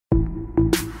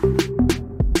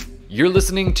You're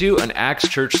listening to an Acts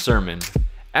Church sermon.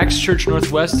 Acts Church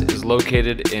Northwest is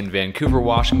located in Vancouver,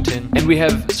 Washington, and we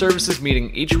have services meeting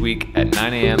each week at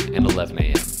 9 a.m. and 11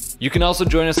 a.m. You can also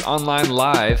join us online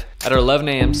live at our 11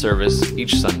 a.m. service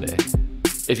each Sunday.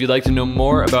 If you'd like to know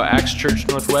more about Acts Church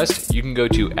Northwest, you can go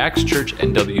to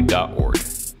actschurchnw.org.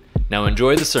 Now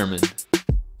enjoy the sermon.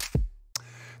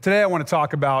 Today I want to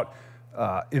talk about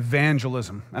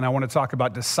evangelism, and I want to talk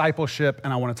about discipleship,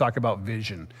 and I want to talk about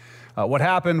vision. What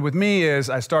happened with me is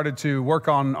I started to work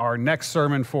on our next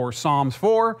sermon for Psalms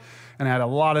 4, and I had a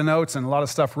lot of notes and a lot of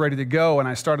stuff ready to go, and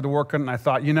I started to work on it, and I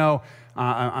thought,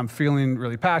 I'm feeling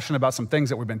really passionate about some things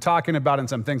that we've been talking about and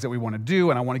some things that we want to do,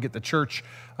 and I want to get the church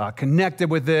connected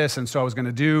with this, and so I was going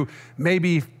to do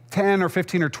maybe 10 or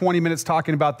 15 or 20 minutes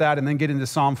talking about that and then get into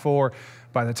Psalm 4.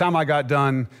 By the time I got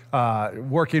done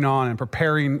working on and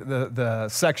preparing the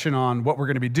section on what we're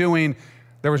going to be doing,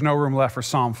 there was no room left for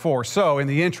Psalm 4. So in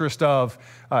the interest of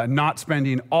not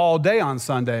spending all day on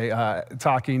Sunday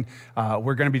talking,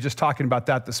 we're going to be just talking about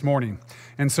that this morning.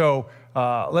 And so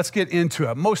let's get into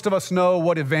it. Most of us know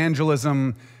what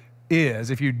evangelism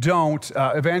is. If you don't,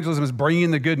 evangelism is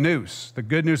bringing the good news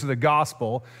of the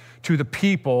gospel to the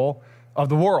people of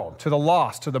the world, to the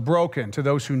lost, to the broken, to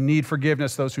those who need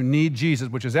forgiveness, those who need Jesus,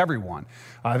 which is everyone.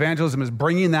 Evangelism is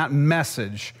bringing that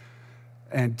message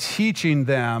and teaching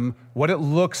them what it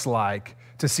looks like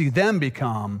to see them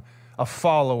become a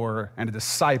follower and a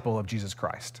disciple of Jesus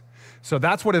Christ. So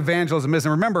that's what evangelism is.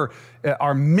 And remember,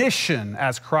 our mission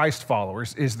as Christ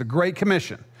followers is the Great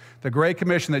Commission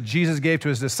that Jesus gave to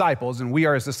his disciples, and we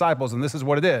are his disciples, and this is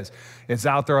what it is. It's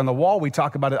out there on the wall. We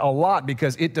talk about it a lot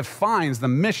because it defines the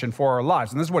mission for our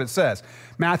lives. And this is what it says.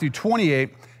 Matthew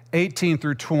 28, 18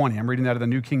 through 20. I'm reading that of the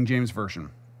New King James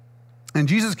Version. And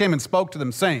Jesus came and spoke to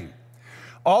them, saying,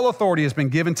 "All authority has been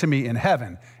given to me in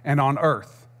heaven and on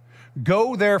earth.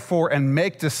 Go therefore and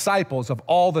make disciples of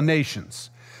all the nations,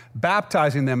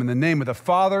 baptizing them in the name of the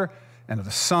Father and of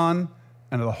the Son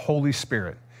and of the Holy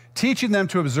Spirit, teaching them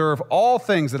to observe all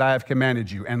things that I have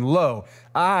commanded you. And lo,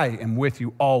 I am with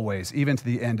you always, even to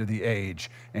the end of the age.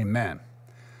 Amen."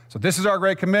 So this is our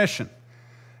Great Commission.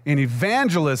 In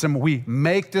evangelism, we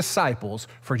make disciples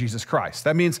for Jesus Christ.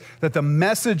 That means that the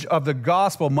message of the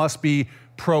gospel must be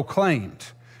proclaimed.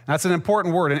 That's an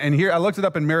important word. And here, I looked it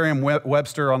up in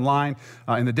Merriam-Webster online,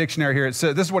 in the dictionary here. It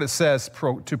says, this is what it says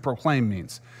to proclaim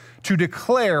means. To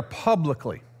declare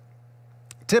publicly,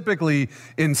 typically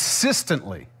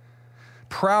insistently,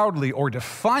 proudly, or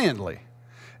defiantly,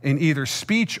 in either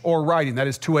speech or writing. That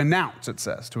is to announce, it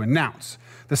says, to announce.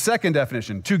 The second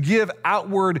definition, to give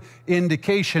outward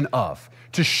indication of,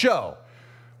 to show.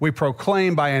 We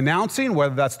proclaim by announcing,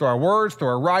 whether that's through our words, through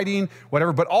our writing,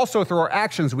 whatever, but also through our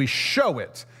actions, we show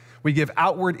it. We give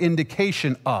outward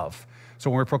indication of. So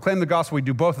when we proclaim the gospel, we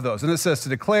do both of those. And it says to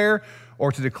declare,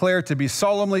 or to declare to be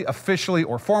solemnly, officially,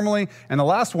 or formally. And the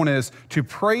last one is to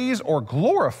praise or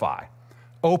glorify,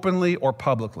 openly or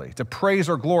publicly. To praise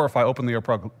or glorify openly or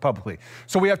publicly.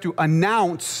 So we have to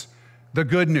announce the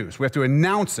good news. We have to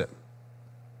announce it.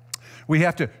 We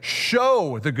have to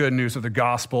show the good news of the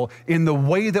gospel in the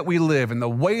way that we live, in the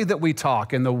way that we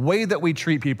talk, in the way that we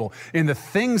treat people, in the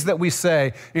things that we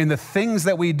say, in the things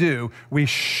that we do. We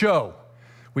show,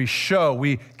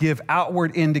 we give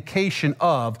outward indication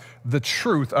of the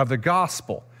truth of the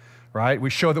gospel, right? We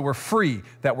show that we're free,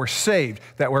 that we're saved,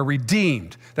 that we're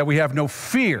redeemed, that we have no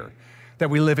fear, that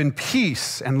we live in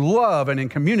peace and love and in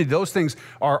community. Those things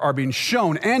are being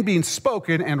shown and being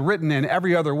spoken and written in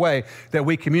every other way that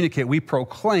we communicate. We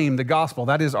proclaim the gospel.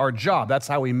 That is our job. That's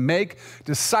how we make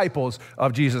disciples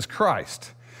of Jesus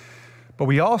Christ. But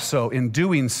we also, in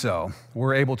doing so,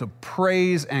 we're able to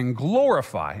praise and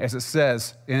glorify, as it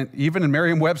says, even in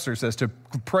Merriam-Webster, it says to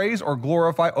praise or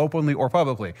glorify openly or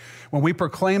publicly. When we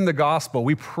proclaim the gospel,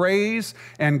 we praise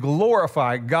and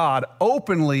glorify God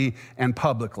openly and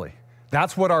publicly.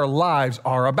 That's what our lives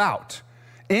are about.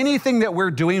 Anything that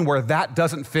we're doing where that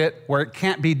doesn't fit, where it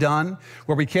can't be done,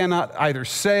 where we cannot either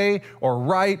say or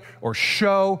write or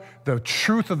show the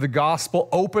truth of the gospel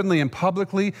openly and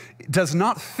publicly, does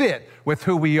not fit with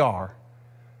who we are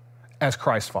as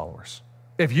Christ followers.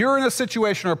 If you're in a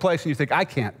situation or a place and you think, I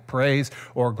can't praise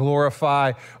or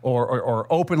glorify or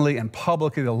openly and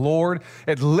publicly the Lord,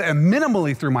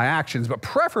 minimally through my actions, but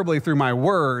preferably through my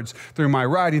words, through my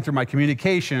writing, through my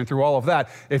communication, and through all of that,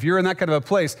 if you're in that kind of a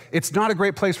place, it's not a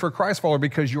great place for a Christ follower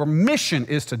because your mission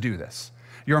is to do this.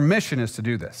 Your mission is to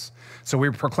do this. So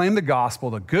we proclaim the gospel,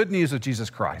 the good news of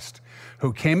Jesus Christ,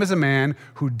 who came as a man,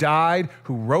 who died,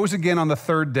 who rose again on the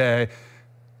third day,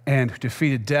 and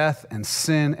defeated death and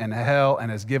sin and hell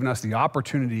and has given us the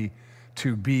opportunity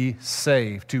to be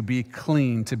saved, to be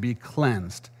clean, to be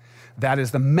cleansed. That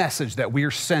is the message that we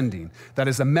are sending. That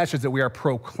is the message that we are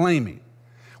proclaiming.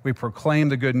 We proclaim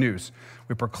the good news.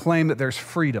 We proclaim that there's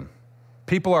freedom.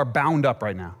 People are bound up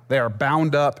right now. They are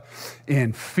bound up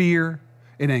in fear,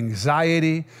 in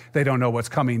anxiety. They don't know what's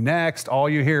coming next. All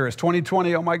you hear is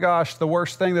 2020, oh my gosh, the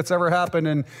worst thing that's ever happened.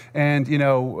 And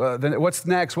then what's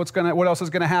next? What else is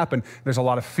going to happen? There's a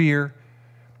lot of fear.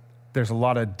 There's a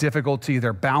lot of difficulty.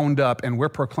 They're bound up, and we're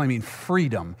proclaiming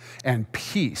freedom and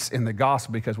peace in the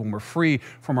gospel, because when we're free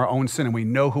from our own sin and we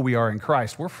know who we are in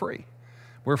Christ, we're free.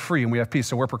 We're free and we have peace.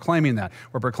 So we're proclaiming that.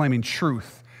 We're proclaiming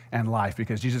truth and life,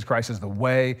 because Jesus Christ is the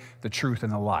way, the truth,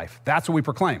 and the life. That's what we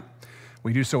proclaim.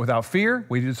 We do so without fear,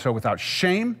 we do so without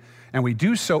shame, and we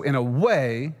do so in a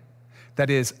way that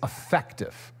is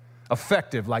effective.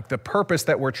 Effective, like the purpose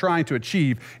that we're trying to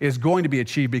achieve is going to be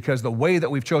achieved because the way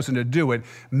that we've chosen to do it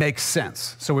makes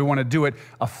sense. So we want to do it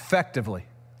effectively.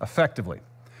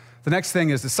 The next thing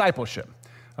is discipleship.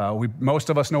 Most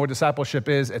of us know what discipleship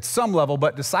is at some level,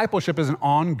 but discipleship is an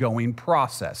ongoing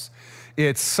process.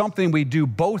 It's something we do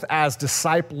both as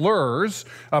disciplers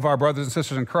of our brothers and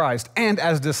sisters in Christ and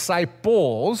as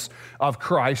disciples of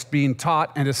Christ, being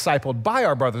taught and discipled by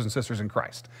our brothers and sisters in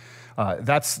Christ.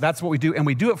 That's what we do, and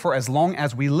we do it for as long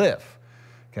as we live.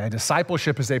 Okay?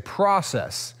 Discipleship is a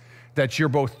process that you're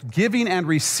both giving and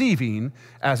receiving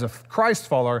as a Christ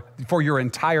follower for your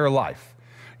entire life.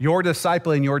 You're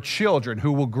discipling your children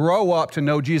who will grow up to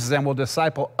know Jesus and will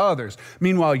disciple others.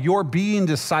 Meanwhile, you're being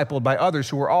discipled by others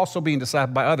who are also being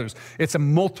discipled by others. It's a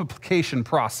multiplication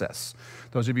process.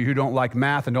 Those of you who don't like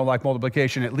math and don't like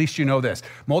multiplication, at least you know this.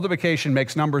 Multiplication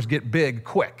makes numbers get big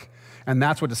quick. And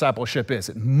that's what discipleship is.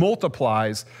 It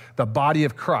multiplies the body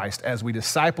of Christ as we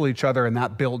disciple each other, and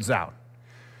that builds out.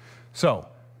 So,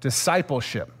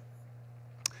 discipleship,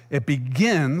 it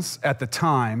begins at the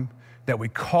time that we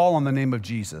call on the name of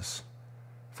Jesus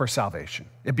for salvation.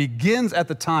 It begins at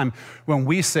the time when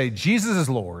we say Jesus is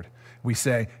Lord. We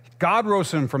say God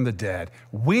rose him from the dead.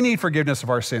 We need forgiveness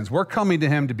of our sins. We're coming to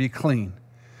him to be clean.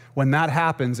 When that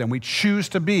happens and we choose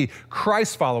to be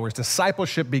Christ followers,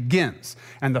 discipleship begins.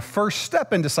 And the first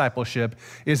step in discipleship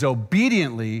is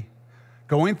obediently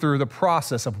going through the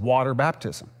process of water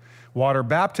baptism. Water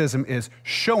baptism is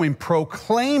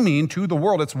proclaiming to the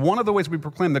world. It's one of the ways we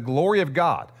proclaim the glory of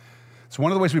God. It's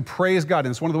one of the ways we praise God,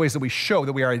 and it's one of the ways that we show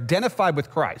that we are identified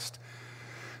with Christ,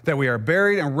 that we are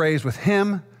buried and raised with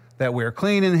him, that we are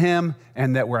clean in him,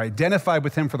 and that we're identified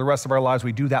with him for the rest of our lives.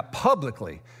 We do that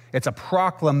publicly. It's a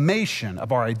proclamation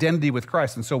of our identity with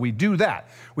Christ, and so we do that.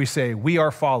 We say we are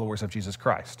followers of Jesus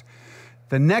Christ.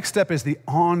 The next step is the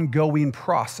ongoing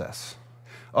process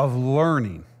of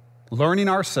learning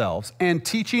ourselves and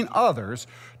teaching others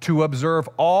to observe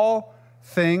all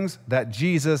things that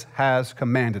Jesus has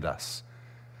commanded us.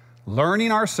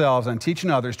 Learning ourselves and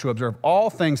teaching others to observe all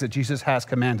things that Jesus has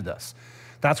commanded us.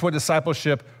 That's what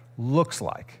discipleship looks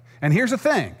like. And here's the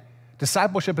thing,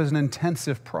 discipleship is an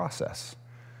intensive process.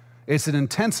 It's an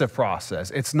intensive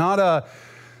process. It's not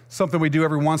something we do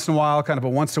every once in a while, kind of a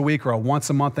once a week or a once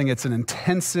a month thing. It's an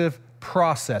intensive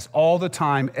process all the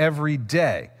time, every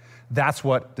day. That's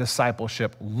what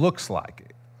discipleship looks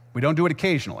like. We don't do it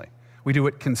occasionally. We do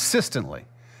it consistently.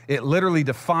 It literally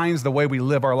defines the way we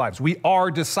live our lives. We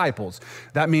are disciples.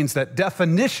 That means that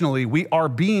definitionally we are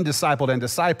being discipled and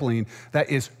discipling. That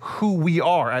is who we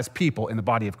are as people in the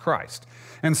body of Christ.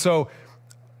 And so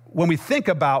when we think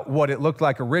about what it looked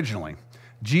like originally,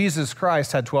 Jesus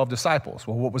Christ had 12 disciples.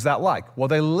 Well, what was that like? Well,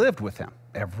 they lived with him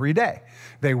every day.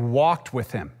 They walked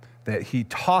with him. That he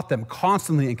taught them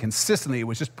constantly and consistently. It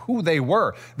was just who they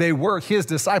were. They were his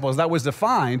disciples. That was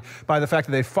defined by the fact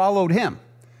that they followed him.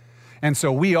 And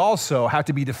so we also have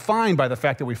to be defined by the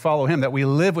fact that we follow him, that we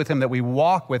live with him, that we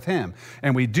walk with him.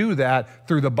 And we do that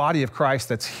through the body of Christ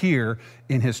that's here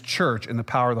in his church in the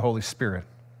power of the Holy Spirit.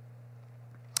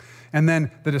 And then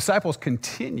the disciples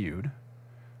continued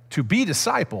to be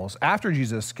disciples after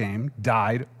Jesus came,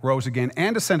 died, rose again,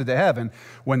 and ascended to heaven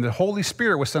when the Holy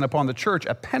Spirit was sent upon the church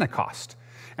at Pentecost.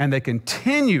 And they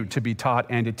continued to be taught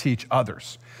and to teach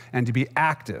others and to be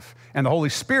active. And the Holy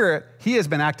Spirit, he has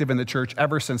been active in the church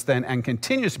ever since then and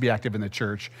continues to be active in the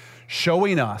church,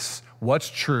 showing us what's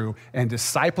true and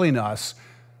discipling us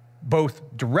both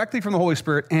directly from the Holy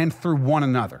Spirit and through one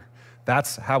another.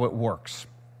 That's how it works.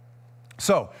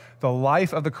 So, the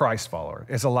life of the Christ follower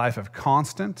is a life of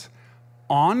constant,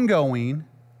 ongoing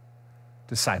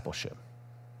discipleship.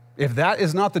 If that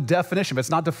is not the definition, if it's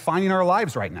not defining our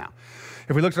lives right now,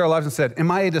 if we looked at our lives and said,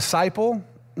 am I a disciple?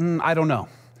 I don't know.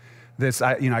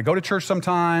 I go to church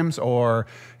sometimes, or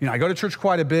I go to church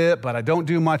quite a bit, but I don't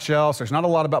do much else. There's not a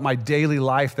lot about my daily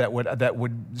life that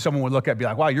someone would look at and be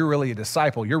like, wow, you're really a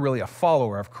disciple. You're really a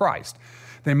follower of Christ.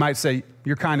 They might say,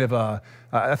 you're kind of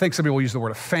I think some people use the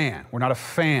word a fan. We're not a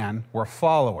fan, we're a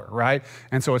follower, right?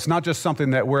 And so it's not just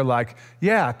something that we're like,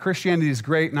 yeah, Christianity is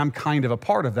great and I'm kind of a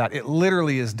part of that. It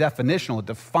literally is definitional. It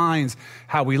defines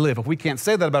how we live. If we can't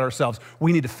say that about ourselves,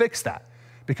 we need to fix that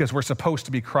because we're supposed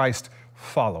to be Christ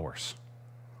followers.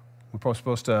 We're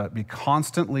supposed to be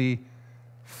constantly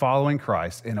following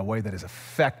Christ in a way that is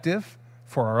effective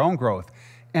for our own growth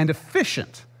and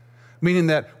efficient, meaning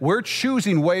that we're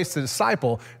choosing ways to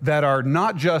disciple that are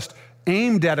not just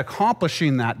aimed at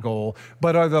accomplishing that goal,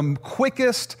 but are the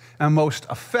quickest and most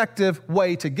effective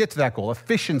way to get to that goal,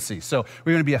 efficiency. So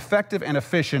we're going to be effective and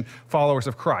efficient followers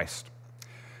of Christ.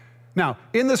 Now,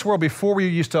 in this world, before we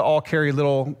used to all carry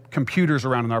little computers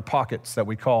around in our pockets that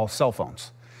we call cell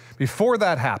phones, before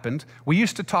that happened, we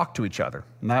used to talk to each other,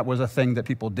 and that was a thing that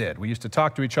people did. We used to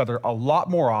talk to each other a lot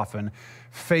more often,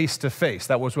 face to face.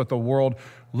 That was what the world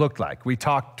looked like. We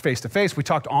talked face to face. We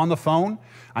talked on the phone.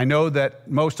 I know that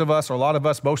most of us, or a lot of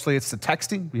us, mostly it's the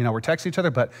texting. We're texting each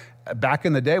other, but back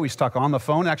in the day, we used to talk on the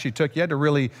phone. Actually you had to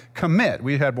really commit.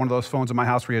 We had one of those phones in my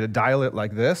house where you had to dial it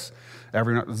like this. So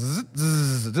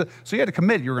you had to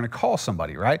commit. You were going to call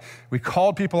somebody, right? We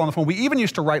called people on the phone. We even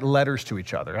used to write letters to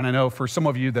each other. And I know for some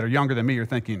of you that are younger than me, you're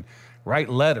thinking, write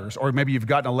letters, or maybe you've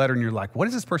gotten a letter and you're like, what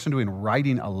is this person doing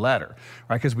writing a letter,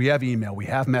 right? Because we have email, we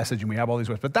have messaging, we have all these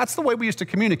ways. But that's the way we used to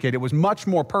communicate. It was much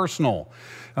more personal,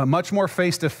 much more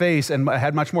face-to-face, and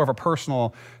had much more of a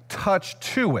personal touch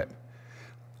to it.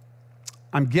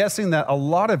 I'm guessing that a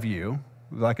lot of you,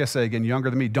 like I say again,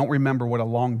 younger than me, don't remember what a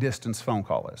long-distance phone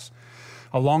call is.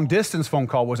 A long-distance phone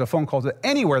call was a phone call to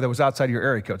anywhere that was outside of your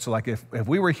area code. So like if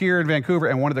we were here in Vancouver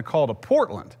and wanted to call to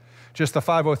Portland, just the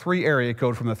 503 area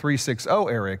code from the 360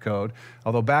 area code,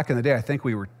 although back in the day, I think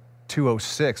we were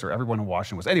 206, or everyone in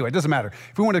Washington was. Anyway, it doesn't matter.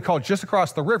 If we wanted to call just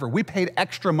across the river, we paid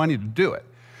extra money to do it.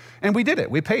 And we did it.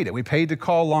 We paid it. We paid to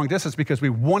call long distance because we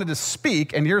wanted to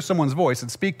speak and hear someone's voice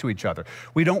and speak to each other.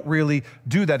 We don't really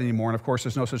do that anymore. And of course,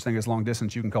 there's no such thing as long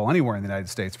distance. You can call anywhere in the United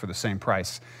States for the same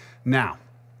price now.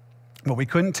 But we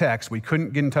couldn't text. We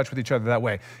couldn't get in touch with each other that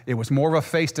way. It was more of a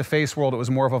face-to-face world. It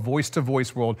was more of a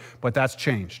voice-to-voice world, but that's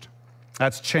changed.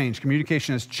 That's changed.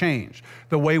 Communication has changed.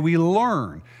 The way we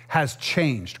learn has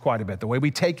changed quite a bit. The way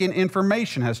we take in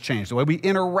information has changed. The way we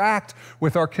interact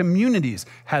with our communities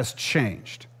has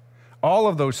changed. All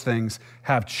of those things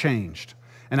have changed.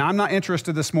 And I'm not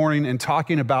interested this morning in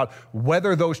talking about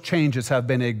whether those changes have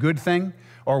been a good thing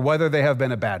or whether they have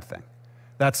been a bad thing.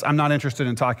 I'm not interested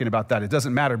in talking about that. It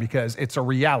doesn't matter because it's a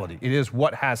reality. It is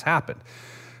what has happened.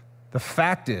 The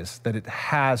fact is that it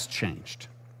has changed.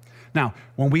 Now,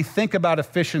 when we think about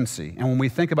efficiency and when we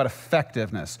think about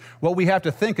effectiveness, what we have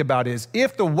to think about is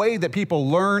if the way that people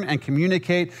learn and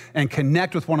communicate and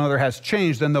connect with one another has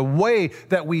changed, then the way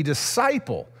that we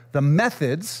disciple, the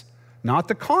methods, not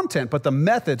the content, but the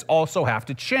methods also have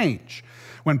to change.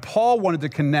 When Paul wanted to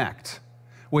connect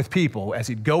with people, as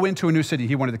he'd go into a new city,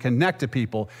 he wanted to connect to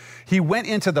people. He went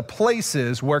into the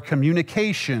places where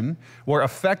communication, where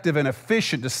effective and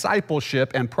efficient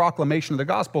discipleship and proclamation of the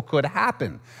gospel could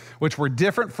happen, which were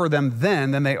different for them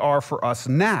then than they are for us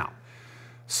now.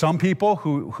 Some people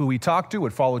who he talked to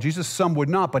would follow Jesus, some would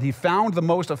not, but he found the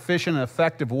most efficient and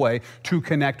effective way to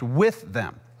connect with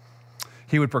them.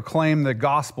 He would proclaim the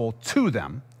gospel to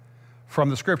them from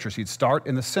the scriptures. He'd start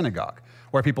in the synagogue,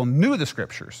 where people knew the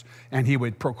scriptures, and he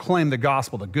would proclaim the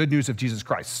gospel, the good news of Jesus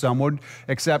Christ. Some would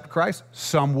accept Christ,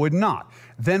 some would not.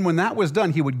 Then when that was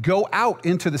done, he would go out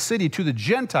into the city to the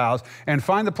Gentiles and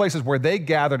find the places where they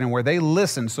gathered and where they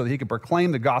listened so that he could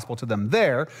proclaim the gospel to them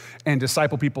there and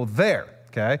disciple people there,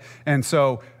 okay? And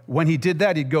so when he did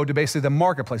that, he'd go to basically the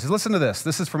marketplaces. Listen to this.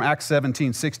 This is from Acts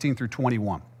 17, 16 through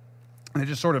 21. And it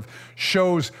just sort of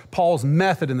shows Paul's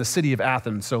method in the city of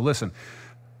Athens. So listen.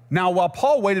 Now, while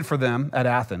Paul waited for them at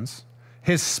Athens,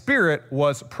 his spirit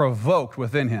was provoked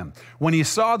within him when he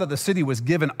saw that the city was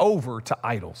given over to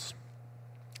idols.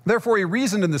 Therefore, he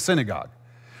reasoned in the synagogue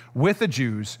with the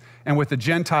Jews and with the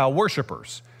Gentile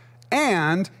worshipers,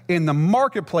 and in the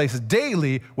marketplace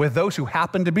daily with those who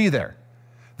happened to be there.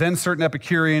 Then certain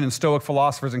Epicurean and Stoic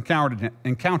philosophers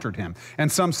encountered him,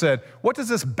 and some said, "What does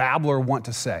this babbler want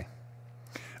to say?"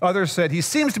 Others said, "He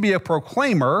seems to be a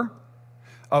proclaimer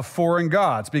of foreign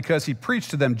gods, because he preached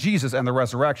to them Jesus and the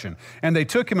resurrection." And they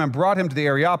took him and brought him to the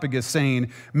Areopagus,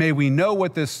 saying, "May we know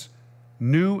what this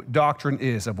new doctrine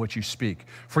is of which you speak.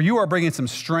 For you are bringing some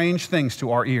strange things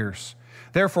to our ears.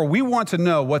 Therefore, we want to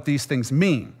know what these things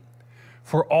mean.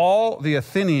 For all the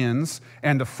Athenians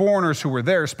and the foreigners who were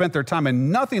there spent their time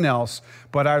in nothing else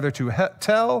but either to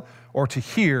tell or to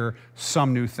hear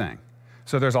some new thing.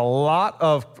 So there's a lot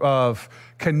of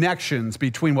connections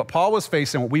between what Paul was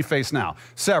facing and what we face now.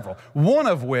 Several. One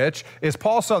of which is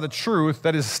Paul saw the truth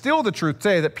that is still the truth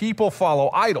today, that people follow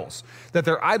idols, that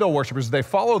they're idol worshipers. They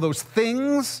follow those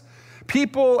things,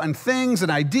 people and things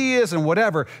and ideas and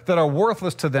whatever that are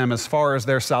worthless to them as far as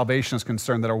their salvation is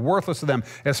concerned, that are worthless to them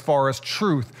as far as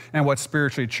truth and what's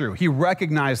spiritually true. He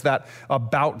recognized that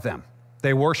about them.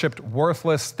 They worshiped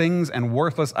worthless things and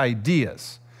worthless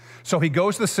ideas. So he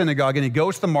goes to the synagogue and he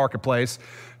goes to the marketplace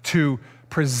to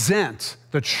present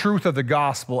the truth of the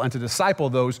gospel and to disciple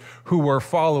those who were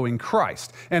following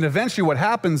Christ. And eventually what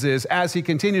happens is, as he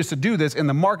continues to do this in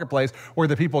the marketplace where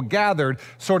the people gathered,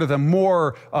 sort of the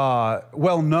more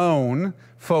well-known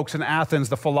folks in Athens,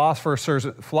 the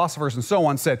philosophers and so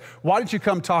on, said, why don't you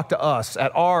come talk to us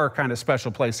at our kind of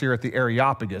special place here at the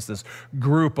Areopagus, this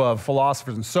group of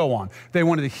philosophers and so on. They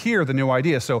wanted to hear the new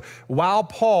idea. So while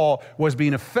Paul was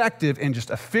being effective in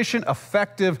just efficient,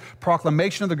 effective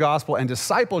proclamation of the gospel and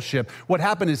discipleship, what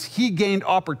happened is he gained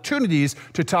opportunities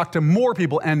to talk to more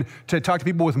people and to talk to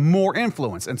people with more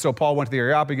influence. And so Paul went to the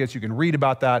Areopagus. You can read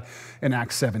about that in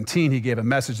Acts 17. He gave a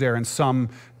message there, and some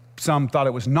thought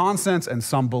it was nonsense, and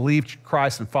some believed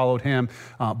Christ and followed him.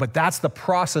 But that's the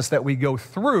process that we go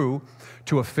through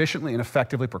to efficiently and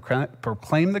effectively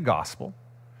proclaim the gospel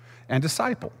and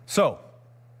disciple. So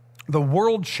the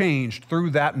world changed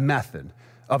through that method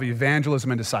of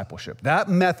evangelism and discipleship. That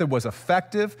method was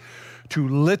effective to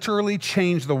literally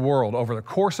change the world. Over the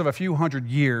course of a few hundred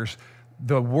years,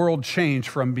 the world changed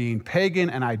from being pagan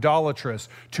and idolatrous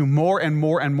to more and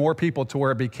more and more people, to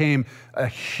where it became a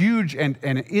huge and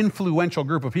influential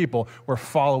group of people were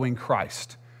following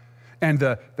Christ. And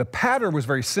the pattern was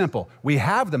very simple. We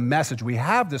have the message, we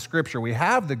have the scripture, we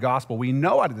have the gospel, we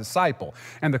know how to disciple.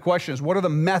 And the question is, what are the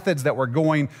methods that we're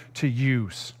going to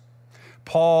use?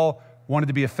 Paul wanted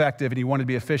to be effective and he wanted to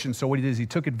be efficient, so what he did is he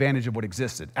took advantage of what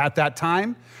existed. At that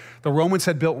time, the Romans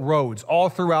had built roads all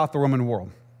throughout the Roman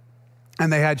world.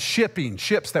 And they had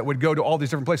ships that would go to all these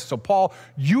different places. So Paul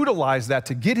utilized that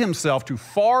to get himself to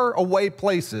far away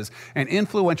places and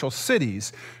influential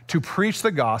cities to preach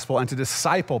the gospel and to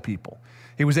disciple people.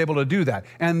 He was able to do that.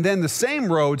 And then the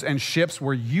same roads and ships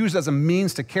were used as a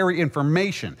means to carry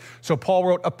information. So Paul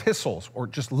wrote epistles, or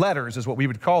just letters is what we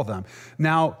would call them.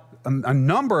 Now, a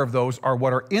number of those are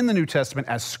what are in the New Testament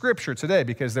as scripture today,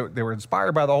 because they were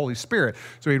inspired by the Holy Spirit.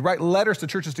 So he'd write letters to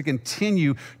churches to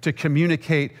continue to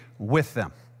communicate with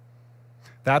them.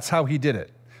 That's how he did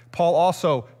it. Paul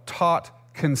also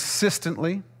taught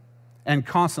consistently and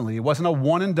constantly. It wasn't a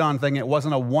one and done thing. It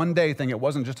wasn't a one day thing. It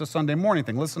wasn't just a Sunday morning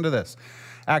thing. Listen to this.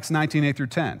 Acts 19, 8 through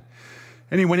 10.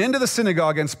 And he went into the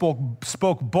synagogue and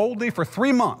spoke boldly for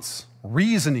 3 months,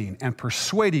 reasoning and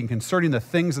persuading concerning the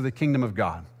things of the kingdom of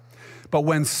God. But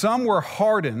when some were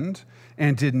hardened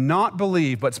and did not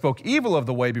believe, but spoke evil of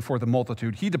the way before the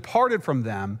multitude, he departed from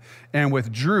them and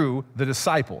withdrew the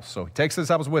disciples. So he takes the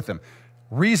disciples with him,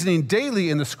 reasoning daily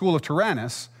in the school of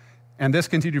Tyrannus. And this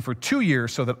continued for 2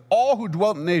 years, so that all who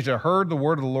dwelt in Asia heard the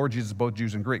word of the Lord Jesus, both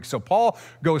Jews and Greeks. So Paul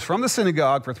goes from the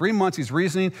synagogue for 3 months. He's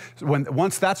reasoning.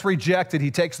 Once that's rejected, he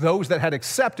takes those that had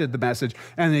accepted the message,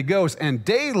 and he goes and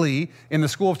daily in the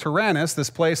school of Tyrannus,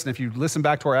 this place, and if you listen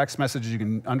back to our Acts messages, you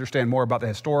can understand more about the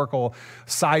historical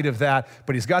side of that.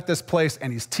 But he's got this place,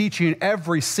 and he's teaching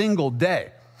every single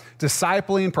day,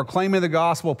 discipling, proclaiming the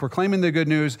gospel, proclaiming the good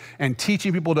news, and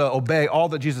teaching people to obey all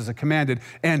that Jesus had commanded.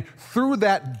 And through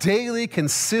that daily,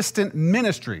 consistent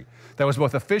ministry that was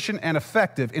both efficient and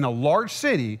effective in a large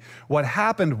city, what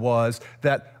happened was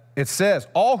that it says,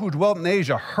 all who dwelt in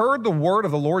Asia heard the word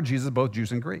of the Lord Jesus, both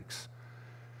Jews and Greeks.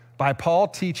 By Paul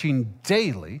teaching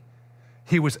daily,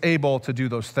 he was able to do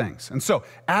those things. And so,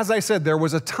 as I said, there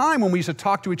was a time when we used to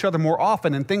talk to each other more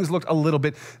often and things looked a little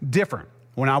bit different.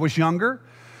 When I was younger,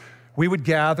 we would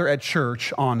gather at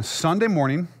church on Sunday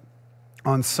morning,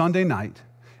 on Sunday night,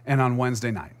 and on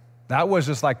Wednesday night. That was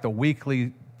just like the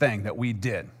weekly thing that we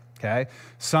did, okay?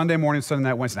 Sunday morning, Sunday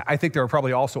night, Wednesday night. I think there were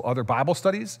probably also other Bible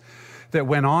studies that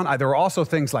went on. There were also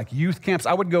things like youth camps.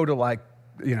 I would go to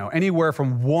anywhere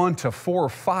from 1 to 4 or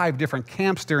 5 different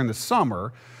camps during the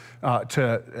summer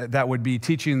that would be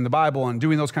teaching the Bible and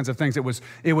doing those kinds of things. It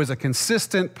was a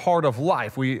consistent part of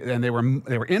life. They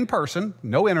were in person,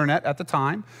 no internet at the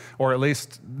time, or at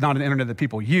least not an internet that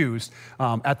people used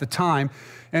at the time.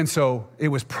 And so it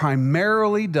was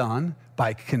primarily done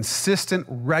by consistent,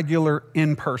 regular,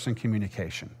 in-person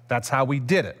communication. That's how we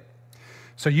did it.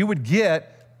 So you would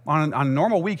get On a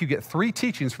normal week, you get 3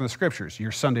 teachings from the scriptures: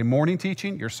 your Sunday morning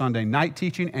teaching, your Sunday night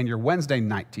teaching, and your Wednesday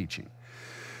night teaching.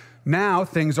 Now,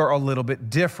 things are a little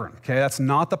bit different, okay? That's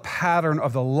not the pattern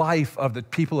of the life of the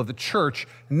people of the church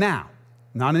now,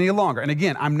 not any longer. And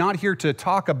again, I'm not here to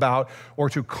talk about or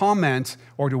to comment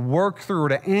or to work through or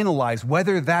to analyze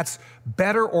whether that's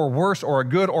better or worse or a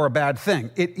good or a bad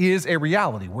thing. It is a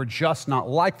reality. We're just not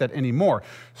like that anymore.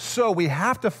 So we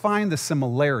have to find the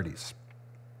similarities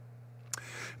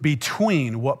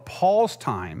between what Paul's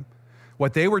time,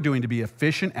 what they were doing to be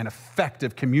efficient and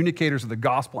effective communicators of the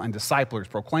gospel and disciplers,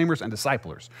 proclaimers and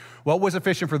disciplers. What was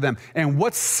efficient for them? And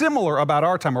what's similar about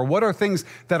our time, or what are things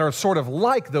that are sort of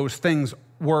like those things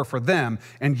were for them,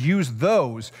 and use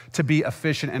those to be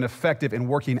efficient and effective in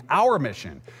working our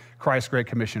mission, Christ's Great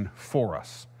Commission, for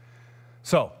us.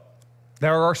 So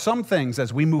there are some things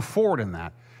as we move forward in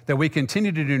that we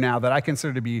continue to do now that I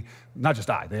consider to be, not just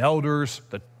I, the elders,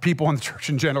 the people in the church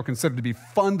in general, consider to be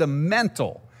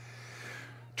fundamental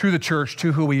to the church,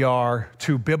 to who we are,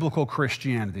 to biblical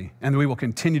Christianity. And we will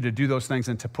continue to do those things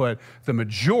and to put the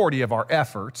majority of our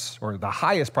efforts, or the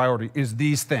highest priority, is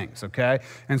these things, okay?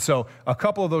 And so a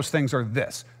couple of those things are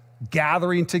this: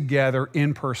 gathering together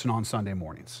in person on Sunday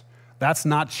mornings. That's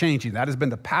not changing. That has been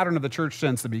the pattern of the church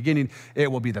since the beginning.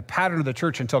 It will be the pattern of the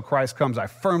church until Christ comes. I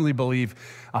firmly believe,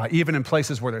 even in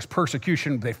places where there's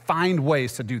persecution, they find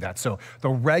ways to do that. So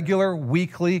the regular,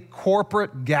 weekly,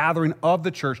 corporate gathering of the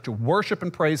church to worship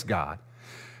and praise God,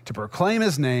 to proclaim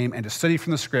his name, and to study from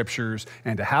the scriptures,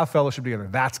 and to have fellowship together,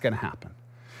 that's going to happen.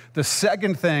 The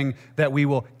second thing that we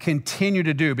will continue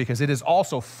to do, because it is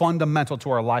also fundamental to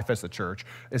our life as the church,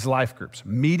 is life groups.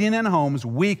 Meeting in homes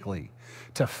weekly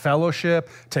to fellowship,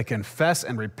 to confess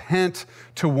and repent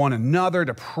to one another,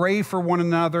 to pray for one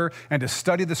another, and to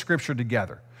study the scripture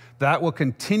together. That will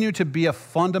continue to be a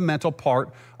fundamental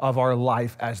part of our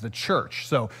life as the church.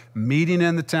 So meeting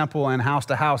in the temple and house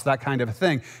to house, that kind of a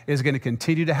thing, is going to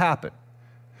continue to happen.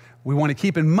 We want to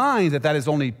keep in mind that that is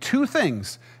only 2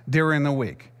 things during the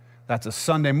week. That's a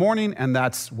Sunday morning, and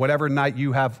that's whatever night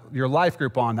you have your life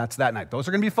group on, that's that night. Those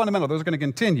are going to be fundamental. Those are going to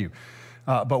continue.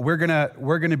 But we're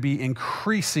going to be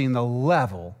increasing the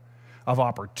level of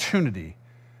opportunity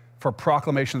for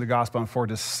proclamation of the gospel and for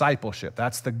discipleship.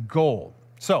 That's the goal.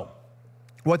 So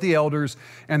what the elders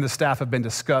and the staff have been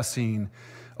discussing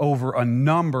over a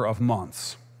number of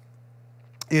months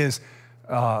is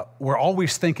we're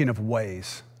always thinking of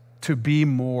ways to be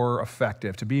more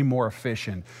effective, to be more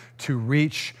efficient, to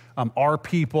reach our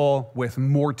people with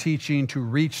more teaching, to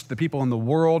reach the people in the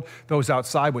world, those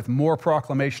outside, with more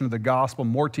proclamation of the gospel,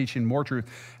 more teaching, more truth.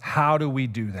 How do we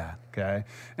do that, okay?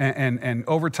 And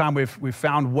over time, we've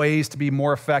found ways to be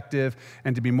more effective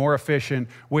and to be more efficient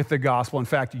with the gospel. In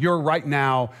fact, you're right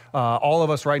now, all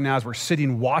of us right now, as we're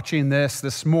sitting watching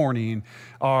this morning,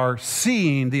 are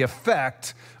seeing the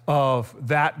effect of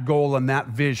that goal and that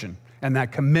vision and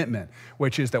that commitment,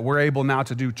 which is that we're able now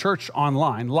to do church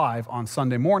online, live on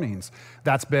Sunday mornings.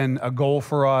 That's been a goal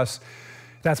for us.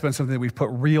 That's been something that we've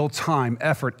put real time,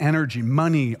 effort, energy,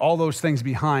 money, all those things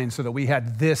behind, so that we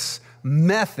had this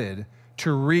method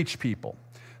to reach people.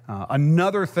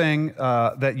 Another thing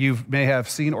that you may have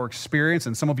seen or experienced,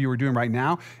 and some of you are doing right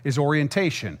now, is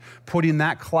orientation. Putting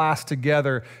that class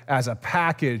together as a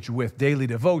package with daily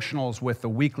devotionals, with the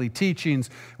weekly teachings,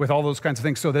 with all those kinds of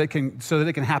things, so that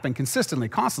it can happen consistently,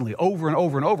 constantly, over and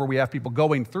over and over. We have people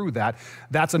going through that.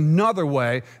 That's another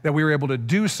way that we were able to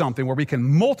do something where we can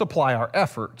multiply our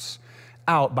efforts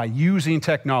out by using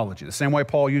technology. The same way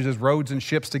Paul uses roads and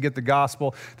ships to get the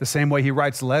gospel, the same way he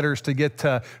writes letters to get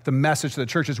the message to the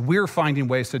churches, we're finding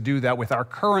ways to do that with our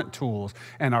current tools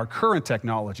and our current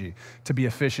technology to be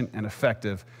efficient and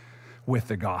effective with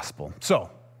the gospel.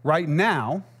 So right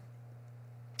now,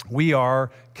 we are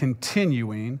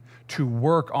continuing to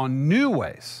work on new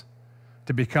ways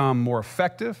to become more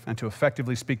effective and to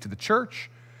effectively speak to the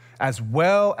church, as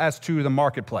well as to the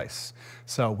marketplace.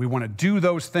 So we want to do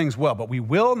those things well, but we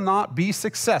will not be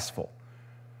successful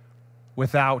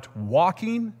without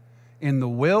walking in the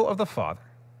will of the Father,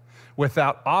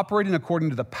 without operating according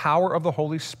to the power of the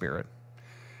Holy Spirit,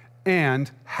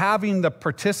 and having the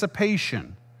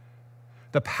participation,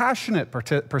 the passionate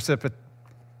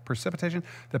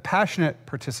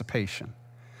participation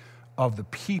of the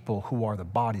people who are the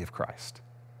body of Christ.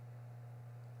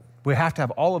 We have to have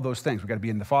all of those things. We've got to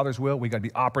be in the Father's will. We've got to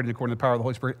be operating according to the power of the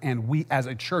Holy Spirit. And we as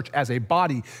a church, as a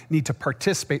body, need to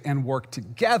participate and work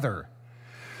together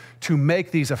to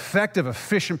make these effective,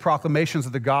 efficient proclamations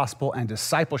of the gospel and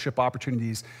discipleship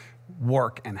opportunities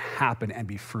work and happen and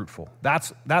be fruitful.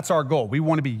 That's our goal. We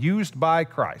want to be used by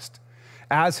Christ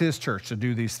as his church to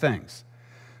do these things.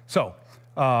 So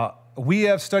We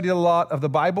have studied a lot of the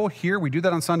Bible here. We do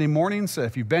that on Sunday mornings.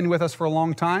 If you've been with us for a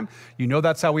long time, you know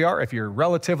that's how we are. If you're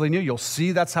relatively new, you'll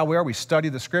see that's how we are. We study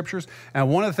the scriptures. And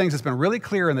one of the things that's been really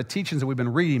clear in the teachings that we've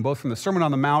been reading, both from the Sermon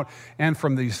on the Mount and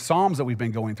from the Psalms that we've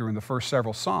been going through in the first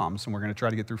several Psalms, and we're going to try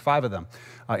to get through 5 of them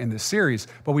in this series,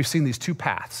 but we've seen these 2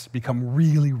 paths become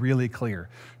really, really clear.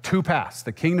 2 paths,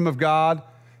 the kingdom of God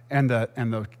and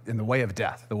the way of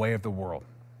death, the way of the world.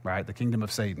 Right? The kingdom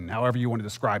of Satan, however you want to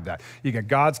describe that. You got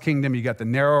God's kingdom, you got the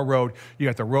narrow road, you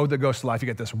got the road that goes to life, you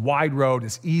got this wide road,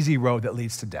 this easy road that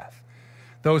leads to death.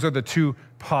 Those are the 2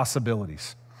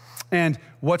 possibilities. And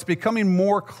what's becoming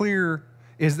more clear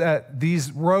is that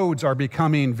these roads are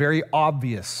becoming very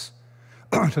obvious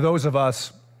to those of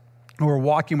us who are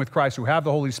walking with Christ, who have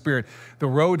the Holy Spirit. The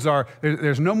roads are,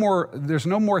 there's no more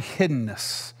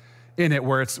hiddenness in it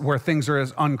where things are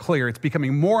as unclear. It's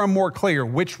becoming more and more clear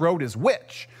which road is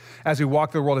which as we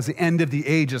walk through the world, as the end of the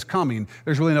age is coming.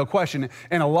 There's really no question.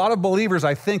 And a lot of believers,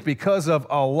 I think, because of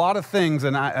a lot of things,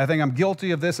 and I think I'm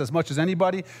guilty of this as much as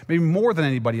anybody, maybe more than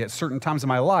anybody at certain times in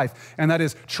my life, and that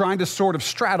is trying to sort of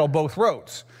straddle both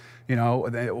roads. You know,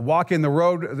 walk in the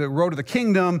road of the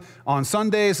kingdom on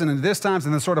Sundays and at this times,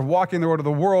 and then sort of walking the road of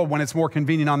the world when it's more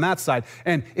convenient on that side.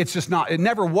 And it's just not, it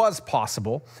never was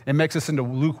possible. It makes us into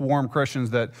lukewarm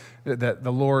Christians that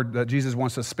Jesus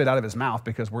wants to spit out of his mouth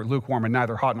because we're lukewarm and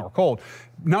neither hot nor cold.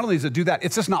 Not only does it do that,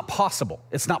 it's just not possible.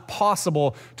 It's not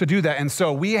possible to do that. And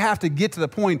so we have to get to the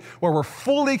point where we're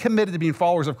fully committed to being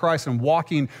followers of Christ and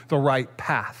walking the right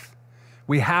path.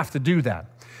 We have to do that.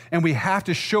 And we have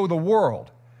to show the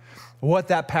world what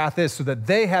that path is so that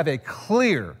they have a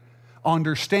clear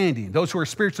understanding. Those who are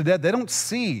spiritually dead, they don't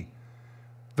see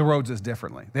the roads as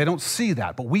differently. They don't see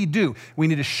that, but we do. We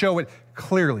need to show it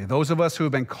clearly. Those of us who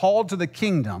have been called to the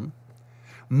kingdom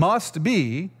must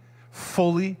be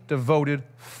fully devoted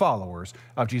followers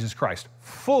of Jesus Christ.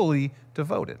 Fully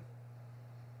devoted.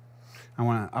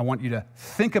 I want you to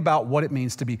think about what it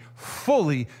means to be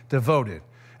fully devoted.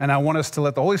 And I want us to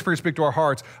let the Holy Spirit speak to our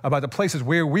hearts about the places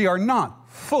where we are not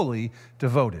fully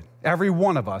devoted. Every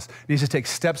one of us needs to take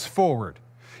steps forward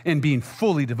in being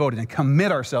fully devoted and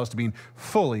commit ourselves to being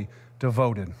fully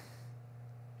devoted.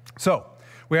 So,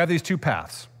 we have these 2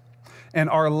 paths, and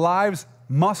our lives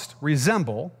must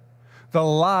resemble the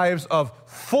lives of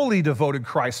fully devoted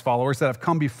Christ followers that have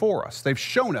come before us. They've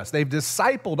shown us, they've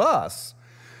discipled us.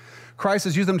 Christ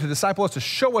has used them to disciple us, to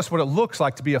show us what it looks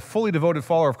like to be a fully devoted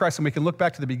follower of Christ, and we can look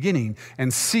back to the beginning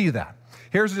and see that.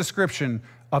 Here's a description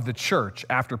of the church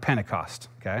after Pentecost,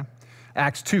 okay?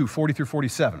 Acts 2, 40 through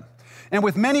 47. And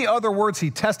with many other words, he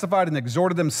testified and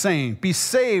exhorted them, saying, be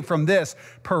saved from this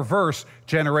perverse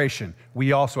generation.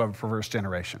 We also have a perverse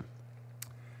generation.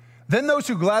 Then those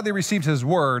who gladly received his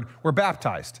word were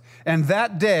baptized, and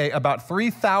that day about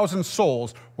 3,000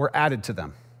 souls were added to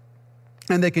them.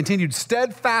 And they continued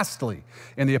steadfastly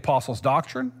in the apostles'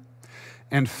 doctrine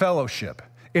and fellowship,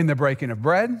 in the breaking of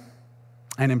bread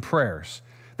and in prayers.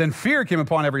 Then fear came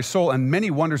upon every soul, and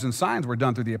many wonders and signs were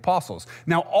done through the apostles.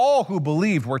 Now all who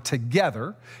believed were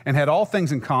together and had all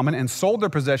things in common, and sold their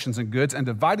possessions and goods and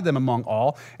divided them among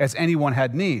all as anyone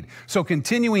had need. So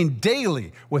continuing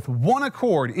daily with one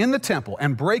accord in the temple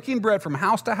and breaking bread from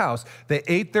house to house, they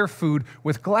ate their food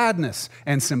with gladness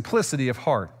and simplicity of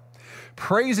heart,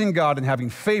 praising God and having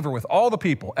favor with all the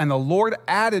people. And the Lord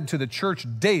added to the church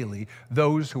daily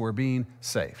those who were being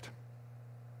saved.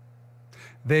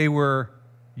 They were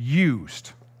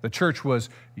used. The church was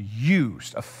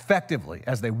used effectively,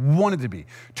 as they wanted to be,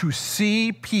 to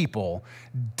see people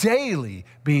daily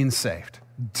being saved,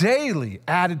 daily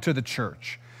added to the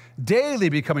church, daily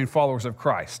becoming followers of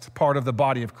Christ, part of the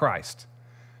body of Christ.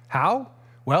 How?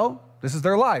 Well, this is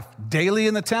their life. Daily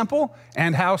in the temple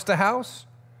and house to house,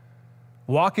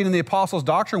 walking in the apostles'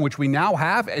 doctrine, which we now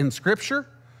have in Scripture.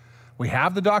 We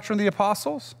have the doctrine of the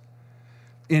apostles.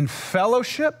 In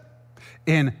fellowship,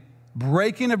 in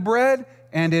breaking of bread,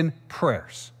 and in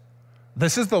prayers.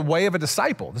 This is the way of a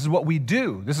disciple. This is what we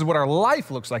do. This is what our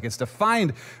life looks like. It's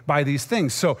defined by these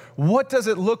things. So what does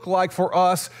it look like for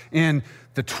us in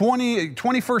the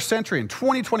 21st century, in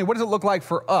 2020? What does it look like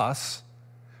for us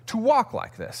to walk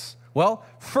like this? Well,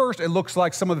 first, it looks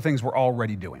like some of the things we're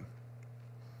already doing.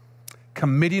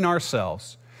 Committing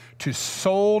ourselves to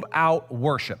sold out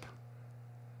worship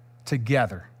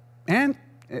together and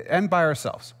by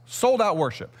ourselves. Sold out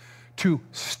worship. To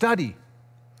study,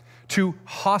 to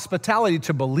hospitality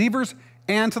to believers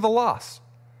and to the lost,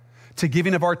 to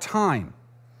giving of our time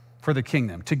for the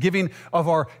kingdom, to giving of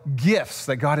our gifts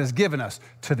that God has given us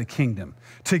to the kingdom,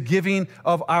 to giving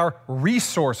of our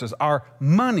resources, our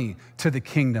money to the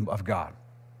kingdom of God.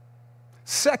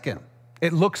 Second,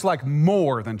 it looks like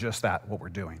more than just that, what we're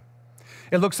doing.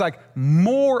 It looks like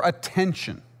more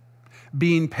attention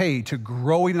being paid to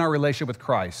growing in our relationship with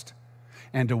Christ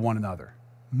and to one another.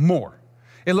 More.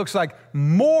 It looks like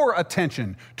more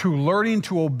attention to learning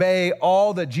to obey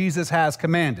all that Jesus has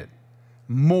commanded.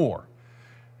 More.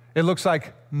 It looks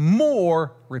like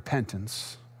more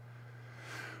repentance.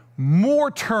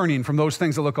 More turning from those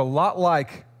things that look a lot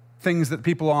like things that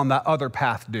people on that other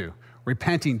path do.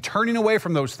 Repenting, turning away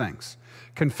from those things,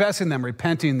 confessing them,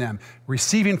 repenting them,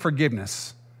 receiving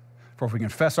forgiveness. For if we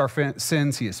confess our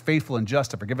sins, he is faithful and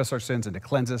just to forgive us our sins and to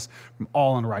cleanse us from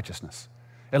all unrighteousness.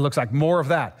 It looks like more of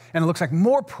that. And it looks like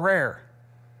more prayer.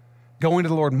 Going to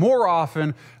the Lord more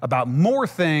often about more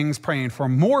things, praying for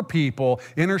more people,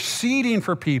 interceding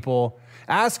for people,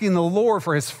 asking the Lord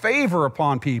for his favor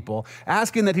upon people,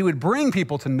 asking that he would bring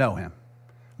people to know him.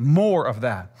 More of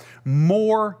that.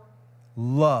 More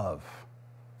love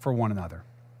for one another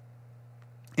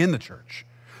in the church.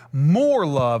 More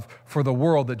love for the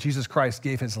world that Jesus Christ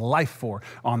gave his life for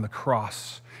on the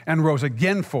cross and rose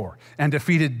again for and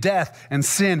defeated death and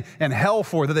sin and hell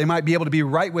for, that they might be able to be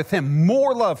right with him.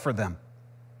 More love for them.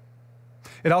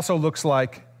 It also looks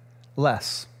like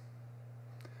less.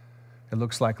 It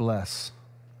looks like less.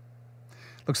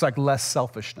 It looks like less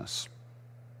selfishness.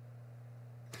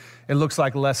 It looks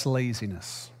like less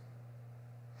laziness.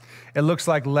 It looks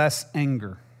like less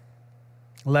anger,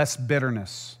 less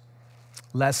bitterness,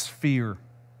 less fear.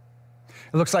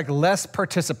 It looks like less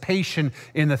participation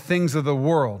in the things of the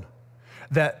world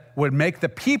that would make the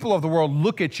people of the world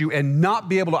look at you and not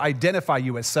be able to identify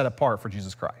you as set apart for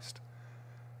Jesus Christ.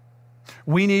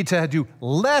 We need to do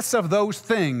less of those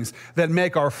things that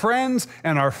make our friends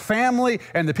and our family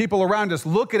and the people around us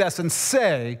look at us and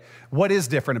say, what is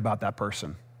different about that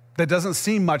person? That doesn't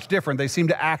seem much different. They seem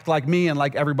to act like me and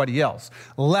like everybody else.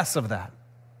 Less of that.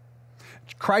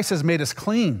 Christ has made us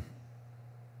clean.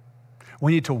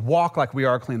 We need to walk like we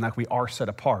are clean, like we are set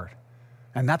apart.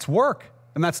 And that's work,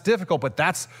 and that's difficult, but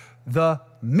that's the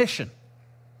mission,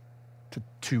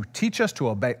 to teach us to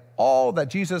obey all that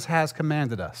Jesus has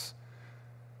commanded us.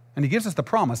 And he gives us the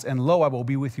promise, and lo, I will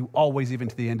be with you always, even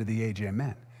to the end of the age,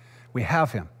 amen. We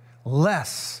have him.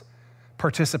 Less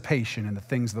participation in the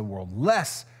things of the world,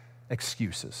 less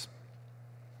excuses.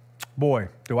 Boy,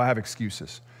 do I have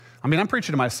excuses. I mean, I'm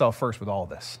preaching to myself first with all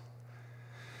this.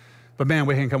 But man,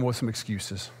 we can come up with some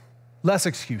excuses. Less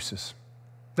excuses.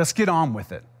 Let's get on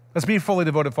with it. Let's be fully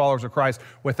devoted followers of Christ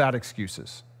without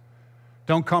excuses.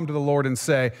 Don't come to the Lord and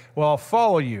say, well, I'll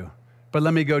follow you, but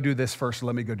let me go do this first,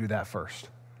 let me go do that first.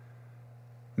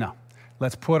 No.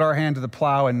 Let's put our hand to the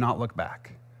plow and not look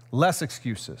back. Less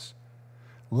excuses.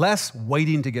 Less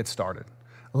waiting to get started.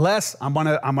 Less, I'm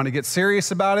gonna get serious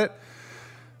about it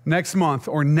next month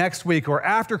or next week or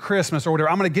after Christmas or whatever.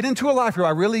 I'm going to get into a life where I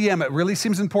really am. It really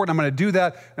seems important. I'm going to do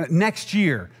that next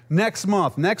year, next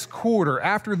month, next quarter,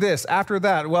 after this, after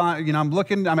that. Well, I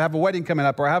have a wedding coming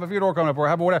up, or I have a funeral coming up, or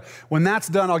I have a whatever. When that's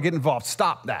done, I'll get involved.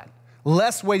 Stop that.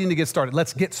 Less waiting to get started.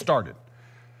 Let's get started.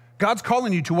 God's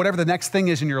calling you to whatever the next thing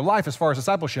is in your life as far as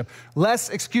discipleship. Less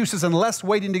excuses and less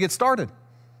waiting to get started.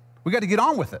 We got to get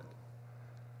on with it.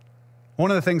 One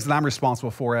of the things that I'm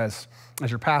responsible for as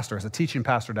your pastor, as a teaching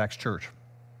pastor at Acts Church,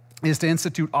 is to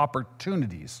institute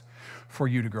opportunities for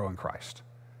you to grow in Christ.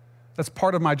 That's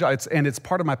part of my job, it's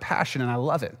part of my passion, and I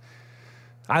love it.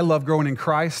 I love growing in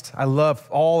Christ. I love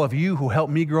all of you who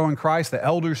help me grow in Christ, the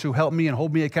elders who help me and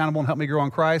hold me accountable and help me grow in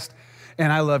Christ.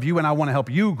 And I love you, and I want to help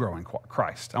you grow in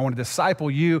Christ. I want to disciple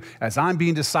you as I'm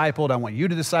being discipled. I want you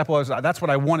to disciple others. That's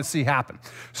what I want to see happen.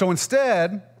 So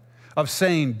instead of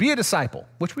saying, be a disciple,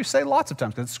 which we say lots of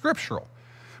times because it's scriptural,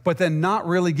 but then not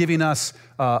really giving us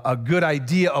a good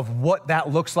idea of what that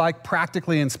looks like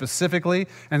practically and specifically,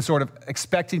 and sort of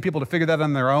expecting people to figure that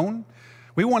on their own,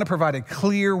 we want to provide a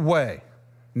clear way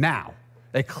now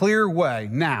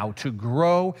to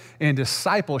grow in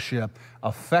discipleship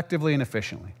effectively and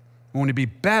efficiently. We want to be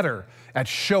better at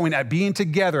showing, at being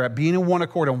together, at being in one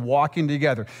accord and walking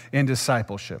together in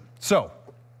discipleship. So,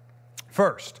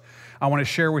 first, I want to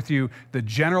share with you the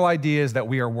general ideas that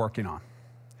we are working on.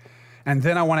 And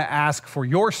then I want to ask for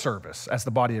your service as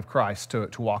the body of Christ to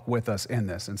walk with us in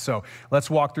this. And so let's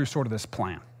walk through sort of this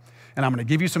plan. And I'm going to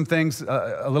give you some things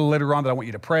a little later on that I want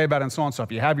you to pray about and so on. So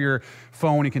if you have your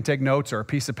phone, you can take notes, or a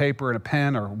piece of paper and a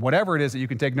pen, or whatever it is that you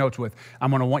can take notes with. I'm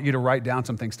going to want you to write down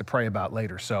some things to pray about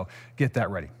later. So get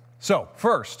that ready. So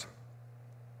first,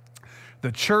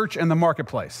 the church and the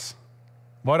marketplace.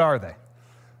 What are they?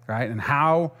 Right? And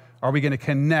how are we going to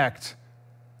connect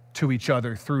to each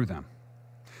other through them?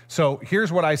 So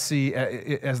here's what I see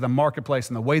as the marketplace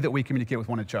and the way that we communicate with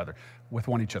one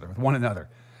another.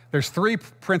 There's three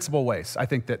principal ways I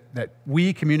think that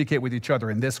we communicate with each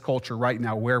other in this culture right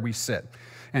now where we sit.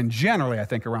 And generally, I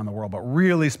think around the world, but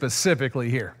really specifically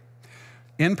here.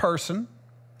 In person,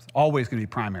 it's always going to be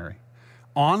primary.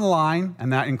 Online,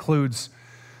 and that includes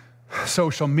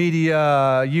social media,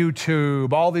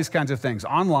 YouTube, all these kinds of things,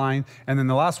 online. And then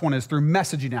the last one is through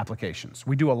messaging applications.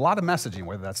 We do a lot of messaging,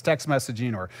 whether that's text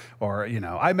messaging or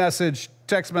iMessage,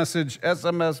 text message,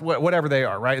 SMS, whatever they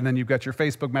are, right? And then you've got your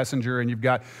Facebook Messenger, and you've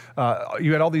got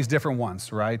all these different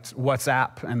ones, right?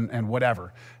 WhatsApp and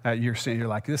whatever. You're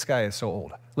like, this guy is so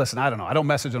old. Listen, I don't know. I don't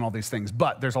message on all these things,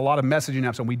 but there's a lot of messaging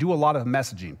apps, and we do a lot of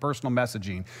messaging, personal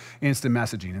messaging, instant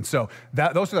messaging. And so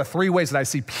those are the three ways that I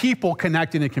see people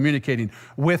connecting and communicating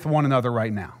with one another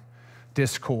right now.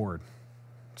 Discord.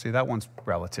 See, that one's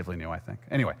relatively new, I think.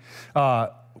 Anyway,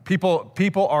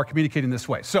 people are communicating this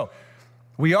way. So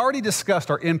we already discussed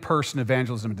our in-person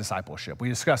evangelism and discipleship. We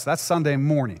discussed that's Sunday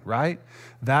morning, right?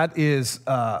 That is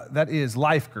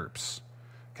life groups,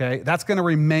 okay? That's going to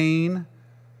remain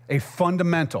a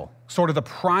fundamental, sort of the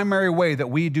primary way that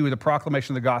we do the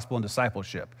proclamation of the gospel and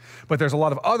discipleship. But there's a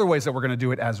lot of other ways that we're going to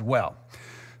do it as well.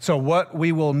 So what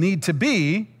we will need to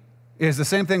be is the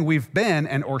same thing we've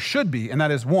been or should be, and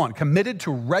that is one, committed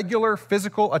to regular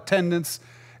physical attendance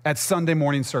at Sunday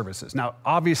morning services. Now,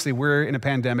 obviously, we're in a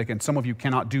pandemic, and some of you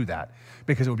cannot do that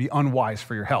because it would be unwise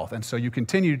for your health. And so you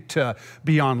continue to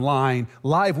be online,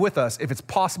 live with us, if it's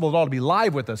possible at all to be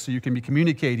live with us, so you can be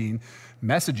communicating,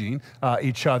 messaging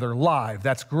each other live.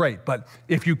 That's great. But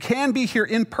if you can be here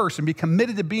in person, be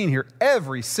committed to being here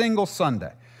every single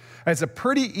Sunday. It's a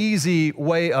pretty easy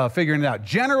way of figuring it out.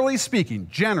 Generally speaking,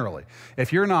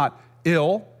 if you're not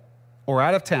ill or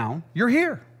out of town, you're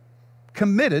here,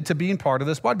 committed to being part of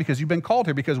this body because you've been called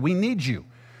here because we need you.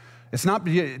 It's not,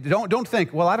 don't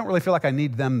think, well, I don't really feel like I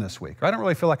need them this week. Or I don't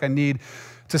really feel like I need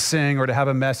to sing or to have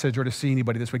a message or to see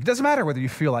anybody this week. It doesn't matter whether you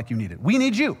feel like you need it. We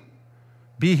need you.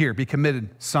 Be here, be committed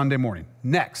Sunday morning.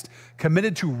 Next,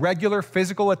 committed to regular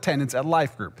physical attendance at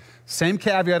life group. Same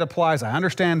caveat applies. I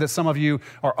understand that some of you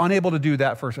are unable to do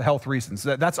that for health reasons.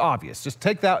 That's obvious. Just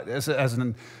take that as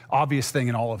an obvious thing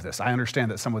in all of this. I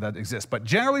understand that some of that exists. But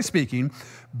generally speaking,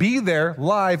 be there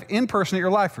live in person at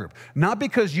your life group. Not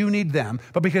because you need them,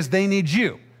 but because they need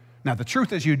you. Now, the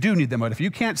truth is you do need them, but if you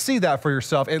can't see that for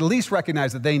yourself, at least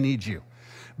recognize that they need you.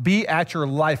 Be at your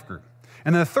life group.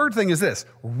 And then the third thing is this,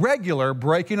 regular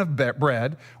breaking of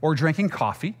bread or drinking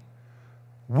coffee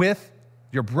with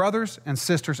your brothers and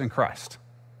sisters in Christ.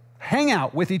 Hang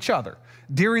out with each other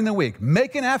during the week.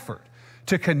 Make an effort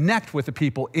to connect with the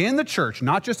people in the church,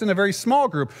 not just in a very small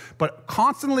group, but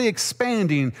constantly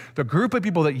expanding the group of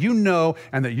people that you know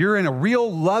and that you're in a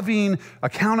real loving,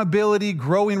 accountability,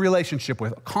 growing relationship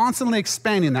with, constantly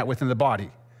expanding that within the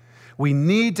body. We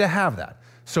need to have that.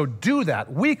 So do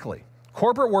that weekly.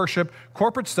 Corporate worship,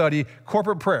 corporate study,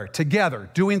 corporate prayer, together,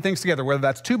 doing things together, whether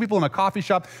that's two people in a coffee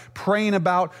shop praying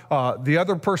about the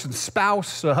other person's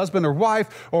spouse, husband or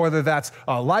wife, or whether that's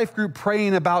a life group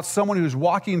praying about someone who's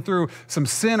walking through some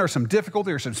sin or some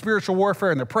difficulty or some spiritual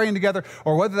warfare and they're praying together,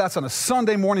 or whether that's on a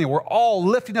Sunday morning and we're all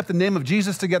lifting up the name of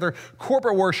Jesus together,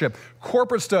 corporate worship,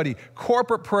 corporate study,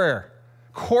 corporate prayer,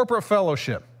 corporate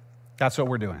fellowship. That's what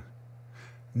we're doing.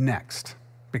 Next.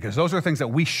 Because those are things that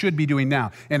we should be doing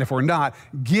now. And if we're not,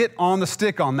 get on the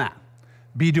stick on that.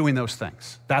 Be doing those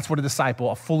things. That's what a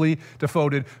disciple, a fully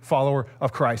devoted follower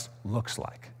of Christ looks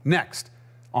like. Next,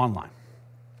 online.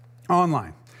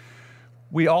 Online.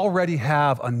 We already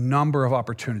have a number of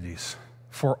opportunities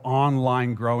for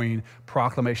online growing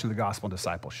proclamation of the gospel and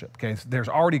discipleship. Okay, there's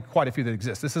already quite a few that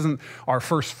exist. This isn't our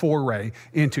first foray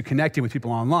into connecting with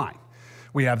people online.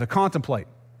 We have the Contemplate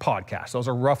podcasts. Those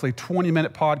are roughly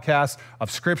 20-minute podcasts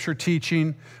of scripture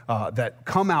teaching that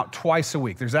come out twice a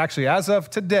week. There's actually, as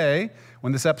of today,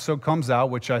 when this episode comes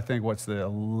out, which I think, what's the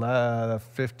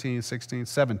 15th,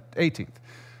 16th, 17th,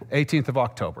 18th of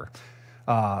October,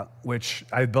 which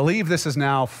I believe this is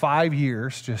now 5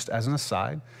 years, just as an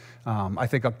aside. I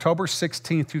think October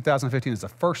 16th, 2015 is the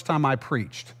first time I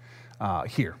preached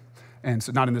here. And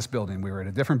so not in this building, we were at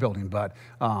a different building, but,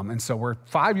 and so we're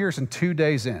 5 years and 2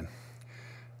 days in.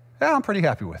 Yeah, I'm pretty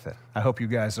happy with it. I hope you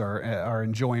guys are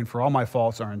enjoying, for all my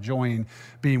faults, are enjoying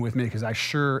being with me because I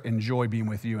sure enjoy being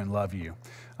with you and love you.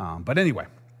 But anyway,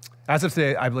 as of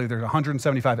today, I believe there's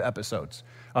 175 episodes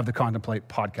of the Contemplate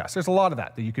podcast. There's a lot of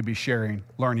that you could be sharing,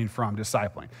 learning from,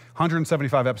 discipling.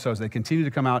 175 episodes. They continue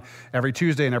to come out every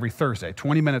Tuesday and every Thursday,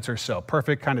 20 minutes or so.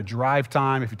 Perfect kind of drive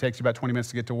time. If it takes you about 20 minutes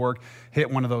to get to work,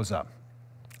 hit one of those up.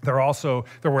 They're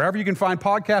wherever you can find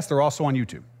podcasts, they're also on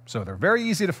YouTube. So they're very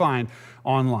easy to find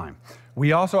online.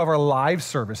 We also have our live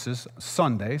services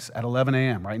Sundays at 11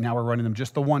 a.m. Right now we're running them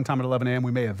just the one time at 11 a.m.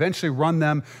 We may eventually run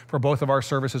them for both of our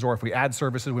services, or if we add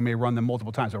services, we may run them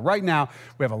multiple times. But right now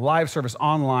we have a live service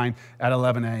online at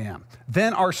 11 a.m.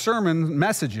 Then our sermon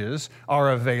messages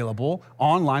are available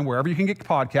online wherever you can get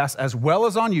podcasts, as well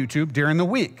as on YouTube during the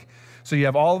week. So you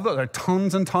have all of those. There are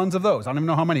tons and tons of those. I don't even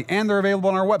know how many. And they're available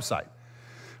on our website.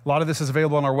 A lot of this is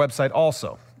available on our website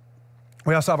also.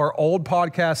 We also have our old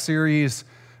podcast series,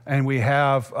 and we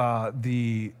have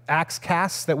the Acts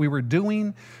casts that we were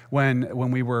doing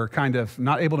when we were kind of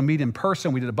not able to meet in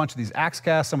person. We did a bunch of these Acts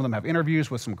casts. Some of them have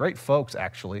interviews with some great folks,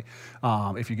 actually,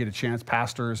 if you get a chance,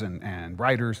 pastors and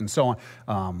writers and so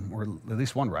on, or at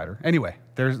least one writer. Anyway,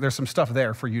 there's some stuff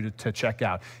there for you to check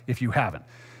out if you haven't.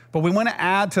 But we want to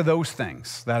add to those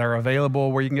things that are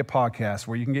available where you can get podcasts,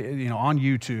 where you can get, on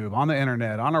YouTube, on the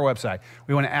internet, on our website.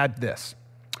 We want to add this.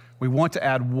 We want to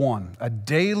add a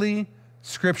daily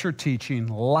scripture teaching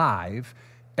live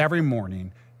every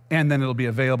morning, and then it'll be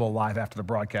available live after the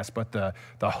broadcast. But the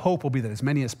hope will be that as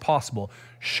many as possible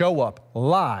show up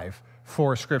live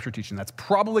for a scripture teaching. That's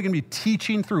probably going to be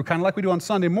teaching through, kind of like we do on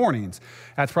Sunday mornings.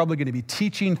 That's probably going to be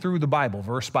teaching through the Bible,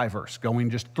 verse by verse, going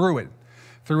just through it.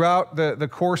 Throughout the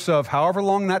course of however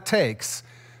long that takes,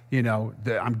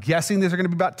 I'm guessing these are going to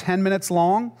be about 10 minutes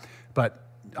long, but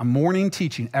a morning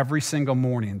teaching every single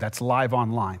morning that's live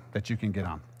online that you can get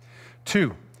on.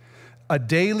 2, a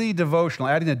daily devotional,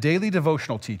 adding a daily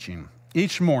devotional teaching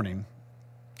each morning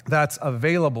that's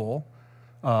available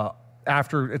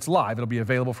after it's live. It'll be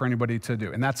available for anybody to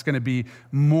do. And that's going to be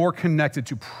more connected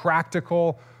to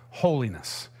practical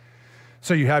holiness.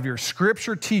 So you have your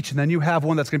scripture teaching, then you have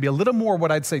one that's going to be a little more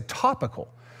what I'd say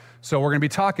topical. So we're going to be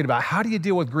talking about how do you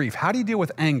deal with grief? How do you deal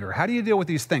with anger? How do you deal with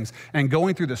these things? And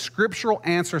going through the scriptural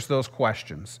answers to those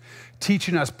questions,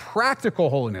 teaching us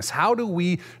practical holiness. How do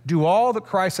we do all that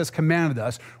Christ has commanded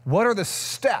us? What are the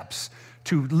steps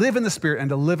to live in the Spirit and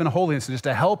to live in holiness, and just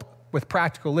to help with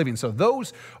practical living? So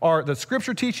those are, the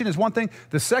scripture teaching is one thing.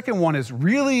 The second one is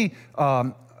really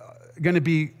going to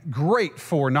be great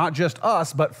for not just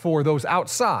us, but for those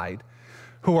outside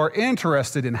who are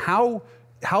interested in how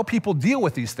people deal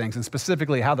with these things, and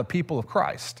specifically how the people of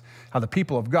Christ, how the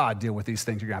people of God deal with these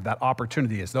things. You're going to have that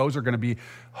opportunity, as those are going to be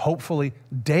hopefully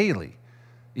daily,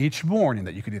 each morning,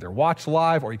 that you could either watch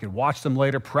live or you could watch them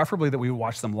later, preferably that we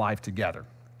watch them live together.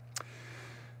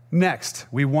 Next,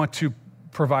 we want to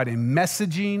provide a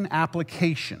messaging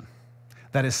application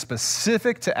that is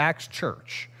specific to Acts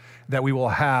Church, that we will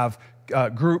have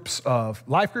groups of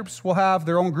life groups will have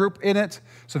their own group in it,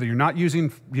 so that you're not using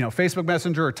Facebook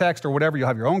Messenger or text or whatever. You'll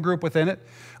have your own group within it.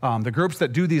 The groups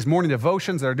that do these morning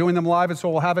devotions that are doing them live, and so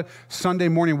we'll have it. Sunday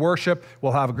morning worship,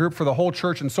 we'll have a group for the whole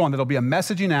church, and so on. There'll be a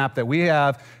messaging app that we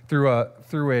have through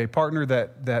a partner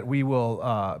that we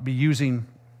will be using,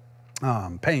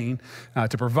 paying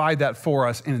to provide that for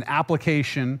us in an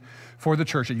application for the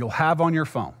church that you'll have on your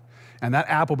phone. And that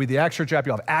app will be the Acts Church app.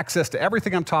 You'll have access to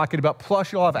everything I'm talking about,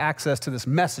 plus you'll have access to this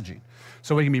messaging.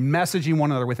 So we can be messaging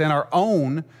one another within our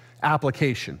own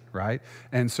application, right?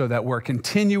 And so that we're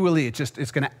continually, it's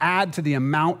going to add to the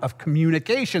amount of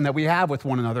communication that we have with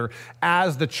one another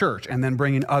as the church, and then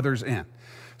bringing others in.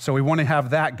 So we want to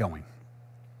have that going.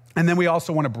 And then we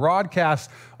also want to broadcast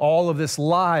all of this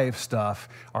live stuff,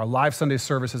 our live Sunday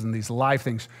services and these live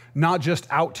things, not just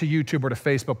out to YouTube or to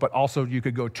Facebook, but also you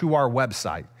could go to our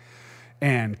website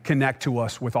and connect to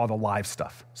us with all the live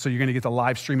stuff. So you're going to get the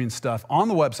live streaming stuff on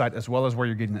the website as well as where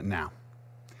you're getting it now.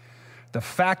 The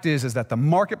fact is that the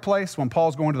marketplace, when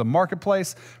Paul's going to the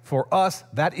marketplace, for us,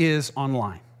 that is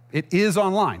online. It is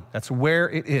online. That's where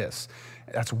it is.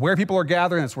 That's where people are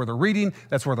gathering. That's where they're reading.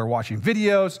 That's where they're watching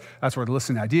videos. That's where they're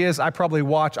listening to ideas. I probably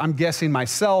watch, I'm guessing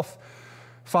myself,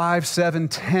 5, 7,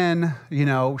 10,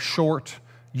 short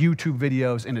YouTube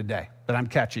videos in a day that I'm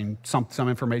catching some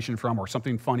information from, or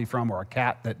something funny from, or a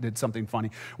cat that did something funny,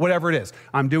 whatever it is.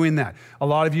 I'm doing that. A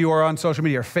lot of you are on social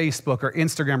media, or Facebook or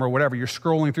Instagram or whatever. You're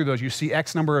scrolling through those. You see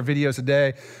X number of videos a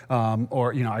day,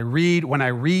 when I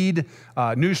read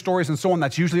news stories and so on,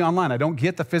 that's usually online. I don't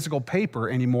get the physical paper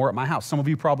anymore at my house. Some of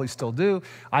you probably still do.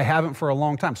 I haven't for a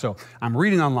long time. So I'm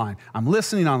reading online. I'm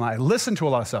listening online. I listen to a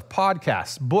lot of stuff,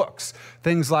 podcasts, books,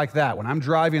 things like that. When I'm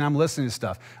driving, I'm listening to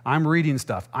stuff. I'm reading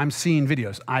stuff. I'm seeing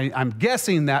videos. I'm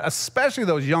guessing that especially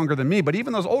those younger than me, but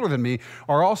even those older than me,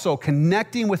 are also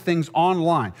connecting with things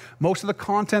online. Most of the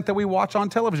content that we watch on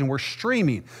television, we're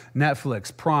streaming,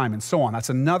 Netflix, Prime, and so on.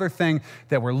 That's another thing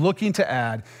that we're looking to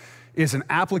add, is an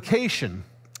application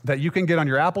that you can get on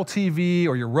your Apple TV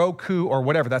or your Roku or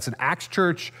whatever. That's an Acts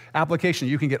Church application.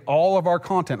 You can get all of our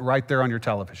content right there on your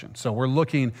television. So we're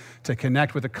looking to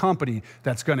connect with a company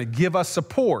that's going to give us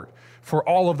support for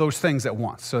all of those things at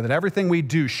once, so that everything we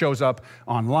do shows up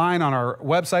online, on our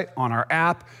website, on our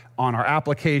app, on our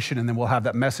application, and then we'll have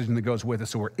that messaging that goes with it.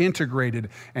 So we're integrated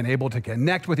and able to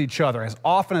connect with each other as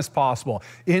often as possible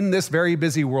in this very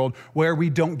busy world where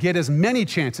we don't get as many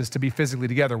chances to be physically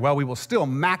together. Well, we will still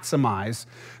maximize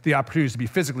the opportunities to be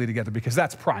physically together because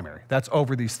that's primary. That's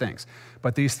over these things.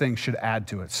 But these things should add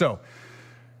to it. So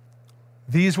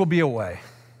these will be a way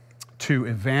to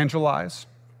evangelize.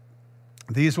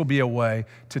 These will be a way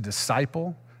to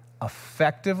disciple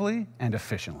effectively and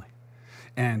efficiently.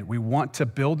 And we want to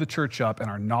build the church up in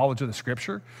our knowledge of the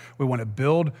Scripture. We want to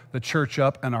build the church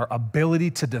up in our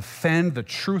ability to defend the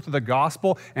truth of the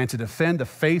gospel and to defend the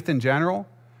faith in general,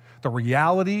 the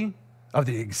reality of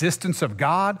the existence of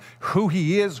God, who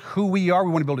He is, who we are.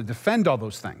 We want to be able to defend all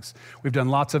those things. We've done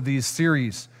lots of these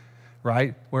series,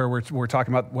 right, where we're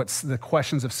talking about what's the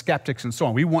questions of skeptics and so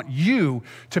on. We want you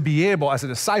to be able, as a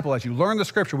disciple, as you learn the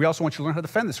Scripture, we also want you to learn how to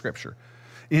defend the Scripture.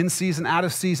 In season, out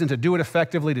of season, to do it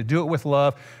effectively, to do it with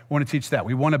love. We want to teach that.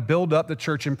 We want to build up the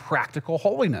church in practical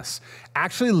holiness,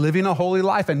 actually living a holy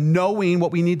life and knowing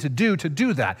what we need to do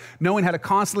that, knowing how to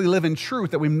constantly live in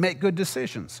truth, that we make good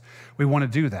decisions. We want to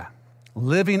do that.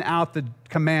 Living out the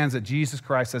commands that Jesus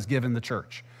Christ has given the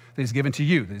church, that He's given to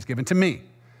you, that He's given to me.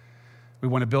 We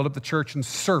want to build up the church in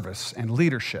service and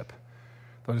leadership.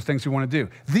 Those are things we want to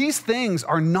do. These things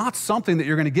are not something that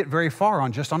you're going to get very far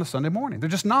on just on a Sunday morning. They're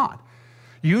just not.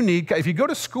 You need, if you go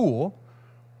to school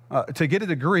to get a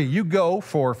degree, you go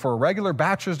for a regular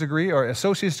bachelor's degree or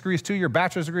associate's degree is 2 year,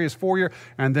 bachelor's degree is 4 year,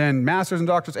 and then master's and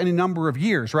doctor's any number of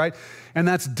years, right? And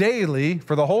that's daily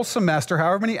for the whole semester,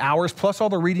 however many hours, plus all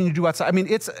the reading you do outside. I mean,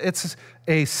 it's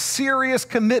a serious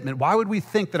commitment. Why would we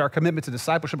think that our commitment to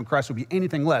discipleship in Christ would be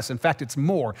anything less? In fact, it's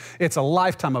more. It's a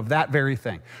lifetime of that very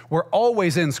thing. We're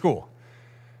always in school.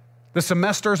 The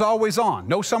semester is always on.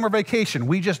 No summer vacation.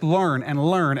 We just learn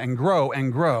and grow,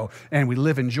 and we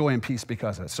live in joy and peace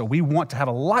because of it. So we want to have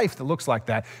a life that looks like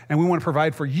that, and we want to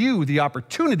provide for you the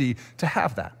opportunity to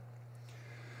have that.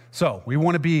 So we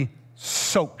want to be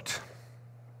soaked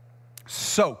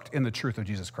in the truth of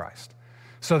Jesus Christ,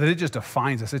 so that it just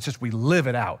defines us. It's just we live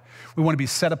it out. We want to be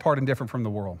set apart and different from the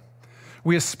world.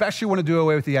 We especially want to do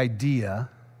away with the idea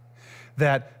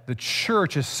that the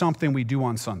church is something we do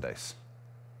on Sundays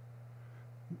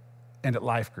and at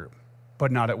life group,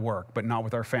 but not at work, but not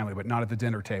with our family, but not at the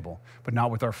dinner table, but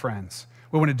not with our friends.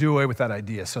 We want to do away with that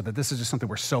idea so that this is just something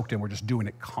we're soaked in. We're just doing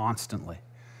it constantly.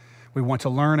 We want to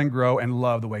learn and grow and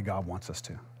love the way God wants us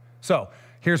to. So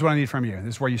here's what I need from you.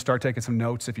 This is where you start taking some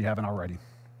notes if you haven't already.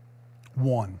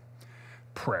 1,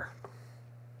 prayer.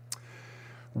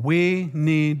 We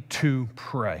need to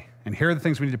pray. And here are the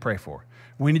things we need to pray for.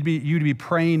 We need you to be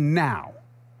praying now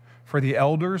for the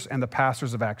elders and the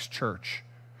pastors of Acts Church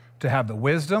to have the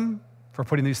wisdom for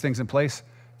putting these things in place,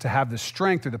 to have the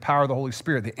strength through the power of the Holy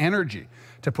Spirit, the energy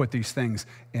to put these things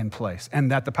in place,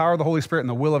 and that the power of the Holy Spirit and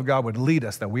the will of God would lead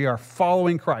us, that we are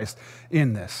following Christ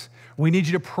in this. We need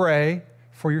you to pray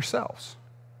for yourselves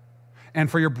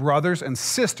and for your brothers and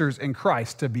sisters in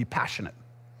Christ to be passionate,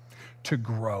 to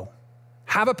grow.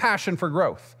 Have a passion for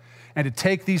growth and to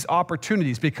take these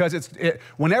opportunities, because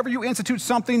whenever you institute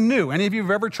something new, any of you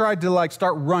have ever tried to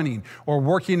start running or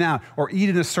working out or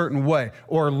eating a certain way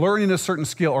or learning a certain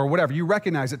skill or whatever, you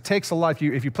recognize it takes a lot.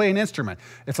 If you play an instrument,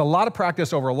 it's a lot of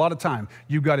practice over a lot of time.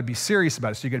 You've got to be serious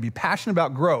about it. So you've got to be passionate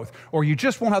about growth, or you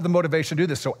just won't have the motivation to do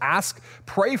this. So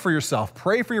pray for yourself,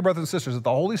 pray for your brothers and sisters that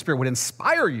the Holy Spirit would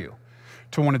inspire you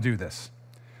to want to do this,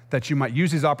 that you might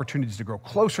use these opportunities to grow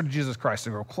closer to Jesus Christ,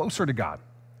 to grow closer to God.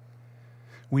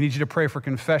 We need you to pray for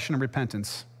confession and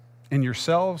repentance in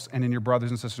yourselves and in your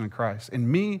brothers and sisters in Christ,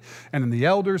 in me and in the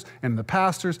elders and in the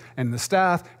pastors and in the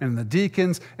staff and in the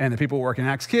deacons and the people who work in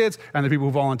Acts Kids and the people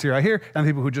who volunteer out here and the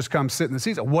people who just come sit in the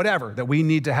seats, whatever, that we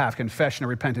need to have confession and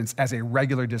repentance as a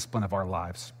regular discipline of our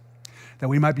lives, that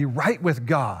we might be right with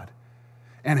God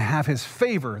and have His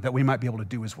favor, that we might be able to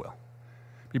do His will.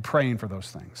 Be praying for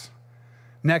those things.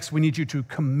 Next, we need you to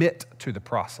commit to the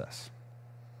process.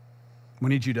 We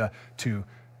need you to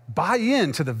buy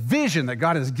into the vision that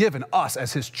God has given us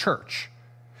as His church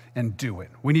and do it.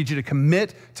 We need you to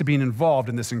commit to being involved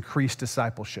in this increased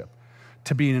discipleship,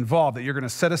 to being involved, that you're going to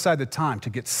set aside the time to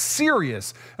get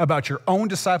serious about your own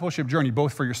discipleship journey,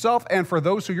 both for yourself and for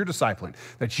those who you're discipling,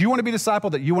 that you want to be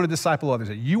discipled, that you want to disciple others,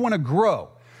 that you want to grow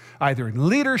either in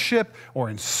leadership or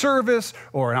in service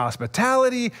or in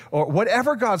hospitality or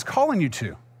whatever God's calling you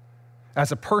to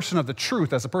as a person of the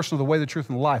truth, as a person of the way, the truth,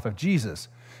 and the life of Jesus.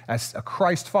 as a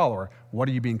Christ follower, what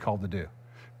are you being called to do?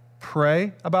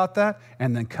 Pray about that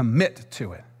and then commit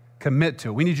to it. Commit to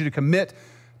it. We need you to commit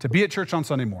to be at church on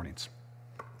Sunday mornings,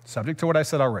 subject to what I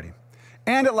said already,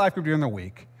 and at Life Group during the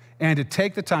week, and to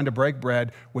take the time to break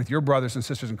bread with your brothers and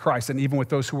sisters in Christ, and even with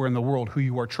those who are in the world who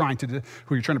you're trying to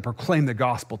proclaim the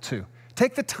gospel to.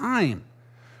 Take the time.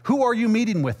 Who are you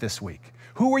meeting with this week?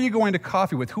 Who are you going to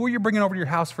coffee with? Who are you bringing over to your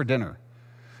house for dinner?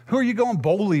 Who are you going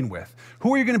bowling with?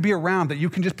 Who are you going to be around that you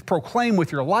can just proclaim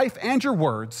with your life and your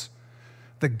words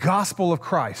the gospel of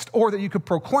Christ, or that you could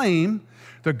proclaim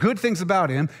the good things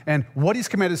about him and what he's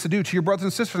commanded us to do to your brothers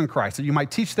and sisters in Christ, that you might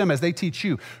teach them as they teach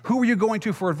you. Who are you going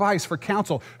to for advice, for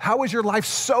counsel? How is your life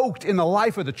soaked in the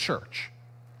life of the church?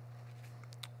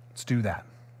 Let's do that.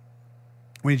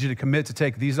 We need you to commit to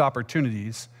take these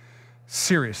opportunities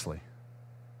seriously,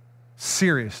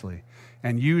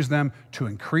 and use them to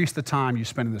increase the time you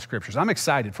spend in the scriptures. I'm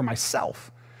excited for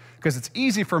myself, because it's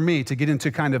easy for me to get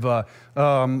into kind of a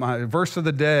verse of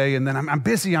the day, and then I'm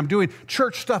busy, I'm doing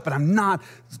church stuff, but I'm not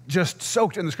just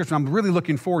soaked in the scripture. I'm really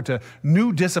looking forward to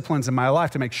new disciplines in my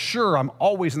life to make sure I'm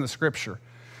always in the scripture,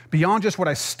 beyond just what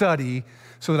I study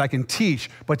so that I can teach,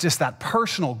 but just that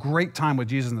personal great time with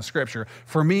Jesus in the scripture.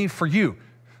 For me, for you,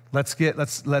 let's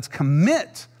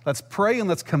commit, let's pray and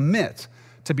let's commit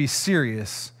to be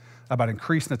serious about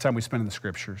increasing the time we spend in the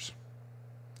scriptures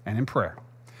and in prayer.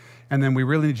 And then we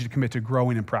really need you to commit to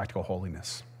growing in practical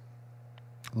holiness,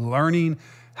 learning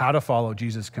how to follow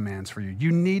Jesus' commands for you.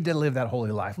 You need to live that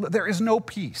holy life. There is no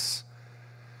peace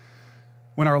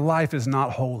when our life is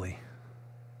not holy.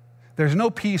 There's no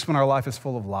peace when our life is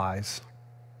full of lies.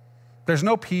 There's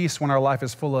no peace when our life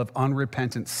is full of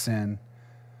unrepentant sin,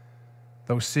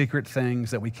 those secret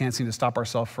things that we can't seem to stop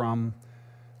ourselves from,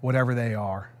 whatever they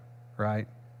are, right?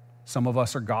 Some of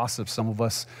us are gossips. Some of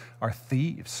us are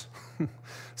thieves.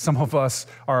 Some of us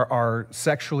are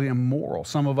sexually immoral.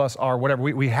 Some of us are whatever.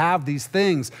 We have these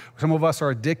things. Some of us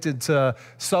are addicted to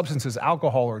substances,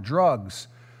 alcohol, or drugs,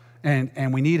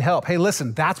 and we need help. Hey,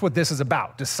 listen, that's what this is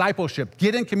about. Discipleship.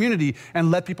 Get in community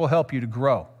and let people help you to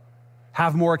grow.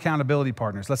 Have more accountability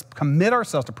partners. Let's commit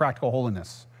ourselves to practical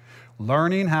holiness,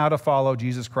 learning how to follow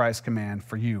Jesus Christ's command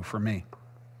for you, for me.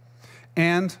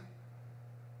 And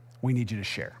we need you to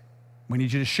share. We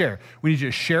need you to share. We need you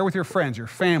to share with your friends, your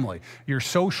family, your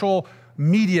social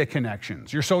media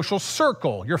connections, your social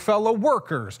circle, your fellow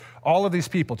workers, all of these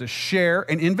people, to share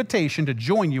an invitation to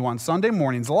join you on Sunday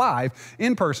mornings live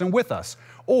in person with us,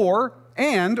 or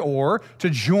to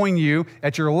join you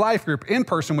at your life group in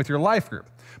person with your life group.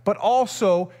 But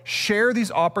also share these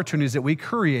opportunities that we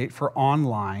create for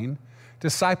online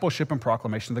discipleship and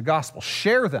proclamation of the gospel.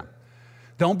 Share them.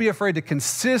 Don't be afraid to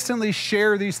consistently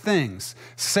share these things.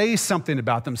 Say something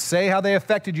about them. Say how they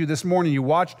affected you this morning. You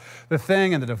watched the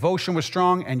thing and the devotion was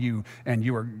strong and you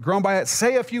were grown by it.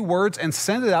 Say a few words and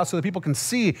send it out so that people can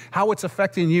see how it's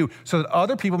affecting you, so that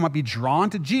other people might be drawn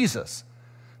to Jesus.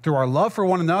 Through our love for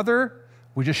one another,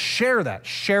 we just share that.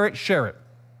 Share it, share it.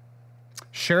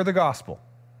 Share the gospel.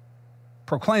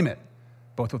 Proclaim it,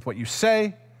 both with what you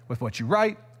say, with what you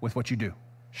write, with what you do.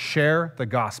 Share the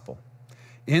gospel.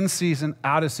 In season,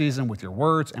 out of season, with your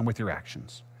words and with your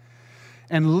actions.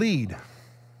 And lead.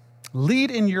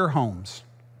 Lead in your homes.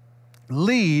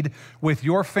 Lead with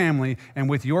your family and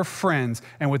with your friends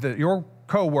and with your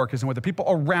co-workers and with the people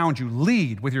around you.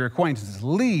 Lead with your acquaintances.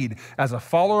 Lead as a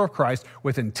follower of Christ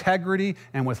with integrity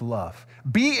and with love.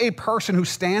 Be a person who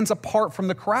stands apart from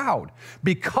the crowd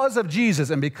because of Jesus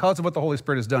and because of what the Holy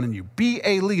Spirit has done in you. Be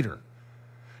a leader.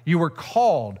 You were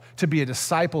called to be a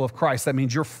disciple of Christ. That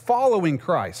means you're following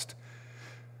Christ,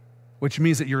 which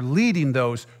means that you're leading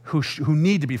those who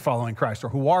need to be following Christ or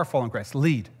who are following Christ.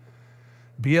 Lead.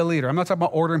 Be a leader. I'm not talking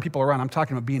about ordering people around. I'm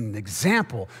talking about being an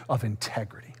example of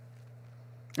integrity,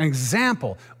 an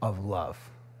example of love,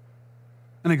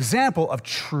 an example of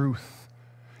truth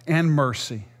and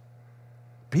mercy.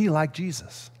 Be like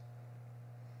Jesus.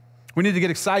 We need to get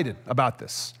excited about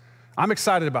this. I'm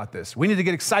excited about this. We need to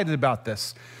get excited about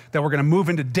this, that we're going to move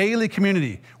into daily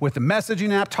community with the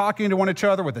messaging app, talking to one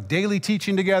another, with the daily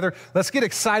teaching together. Let's get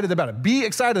excited about it. Be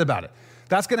excited about it.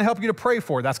 That's going to help you to pray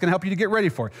for it. That's going to help you to get ready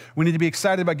for it. We need to be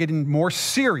excited about getting more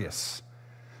serious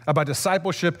about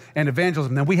discipleship and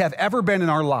evangelism than we have ever been in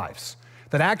our lives.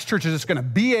 That Acts Church is just going to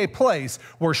be a place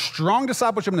where strong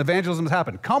discipleship and evangelism has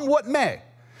happened. Come what may.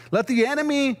 Let the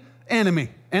enemy. Enemy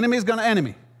is going to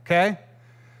enemy, okay?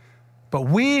 But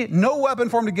no weapon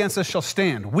formed against us shall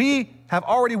stand. We have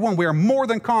already won. We are more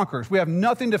than conquerors. We have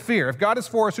nothing to fear. If God is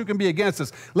for us, who can be against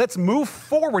us? Let's move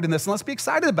forward in this and let's be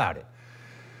excited about it.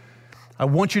 I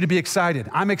want you to be excited.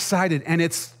 I'm excited and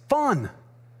it's fun.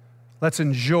 Let's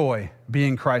enjoy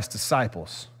being Christ's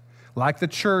disciples like the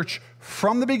church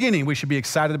from the beginning, we should be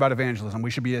excited about evangelism.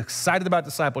 We should be excited about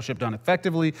discipleship done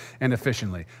effectively and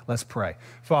efficiently. Let's pray.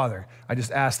 Father, I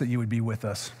just ask that you would be with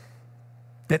us,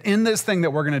 that in this thing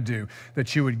that we're going to do,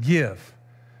 that you would give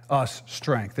us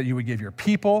strength, that you would give your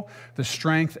people the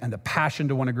strength and the passion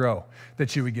to want to grow,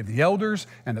 that you would give the elders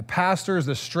and the pastors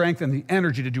the strength and the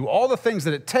energy to do all the things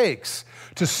that it takes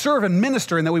to serve and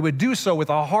minister, and that we would do so with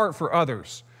a heart for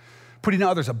others, putting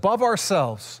others above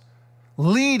ourselves,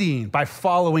 leading by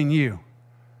following you,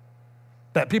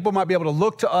 that people might be able to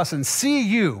look to us and see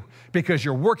you because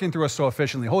you're working through us so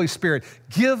efficiently. Holy Spirit,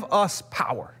 give us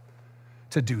power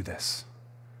to do this.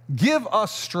 Give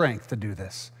us strength to do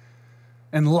this.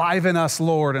 Enliven us,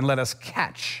 Lord, and let us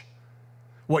catch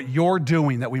what you're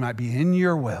doing, that we might be in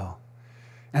your will,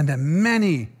 and that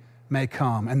many may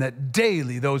come, and that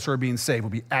daily those who are being saved will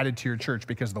be added to your church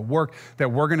because of the work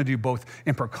that we're going to do both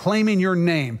in proclaiming your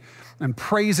name and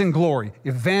praising glory,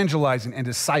 evangelizing and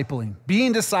discipling,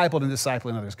 being discipled and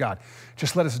discipling others. God,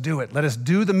 just let us do it. Let us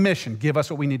do the mission. Give us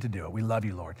what we need to do. We love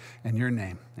you, Lord. In your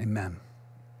name, amen.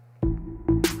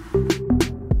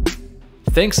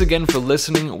 Thanks again for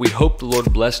listening. We hope the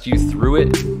Lord blessed you through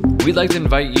it. We'd like to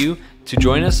invite you to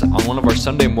join us on one of our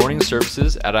Sunday morning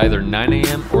services at either 9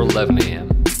 a.m. or 11 a.m.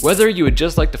 Whether you would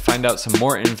just like to find out some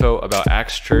more info about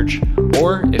Acts Church,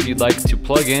 or if you'd like to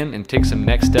plug in and take some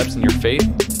next steps in your faith,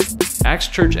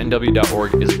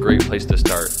 actschurchnw.org is a great place to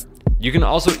start. You can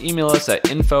also email us at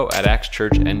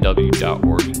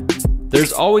info@actschurchnw.org.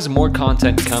 There's always more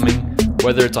content coming,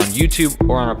 whether it's on YouTube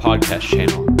or on our podcast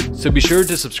channel. So be sure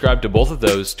to subscribe to both of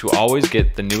those to always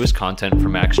get the newest content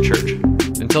from Acts Church.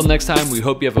 Until next time, we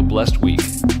hope you have a blessed week.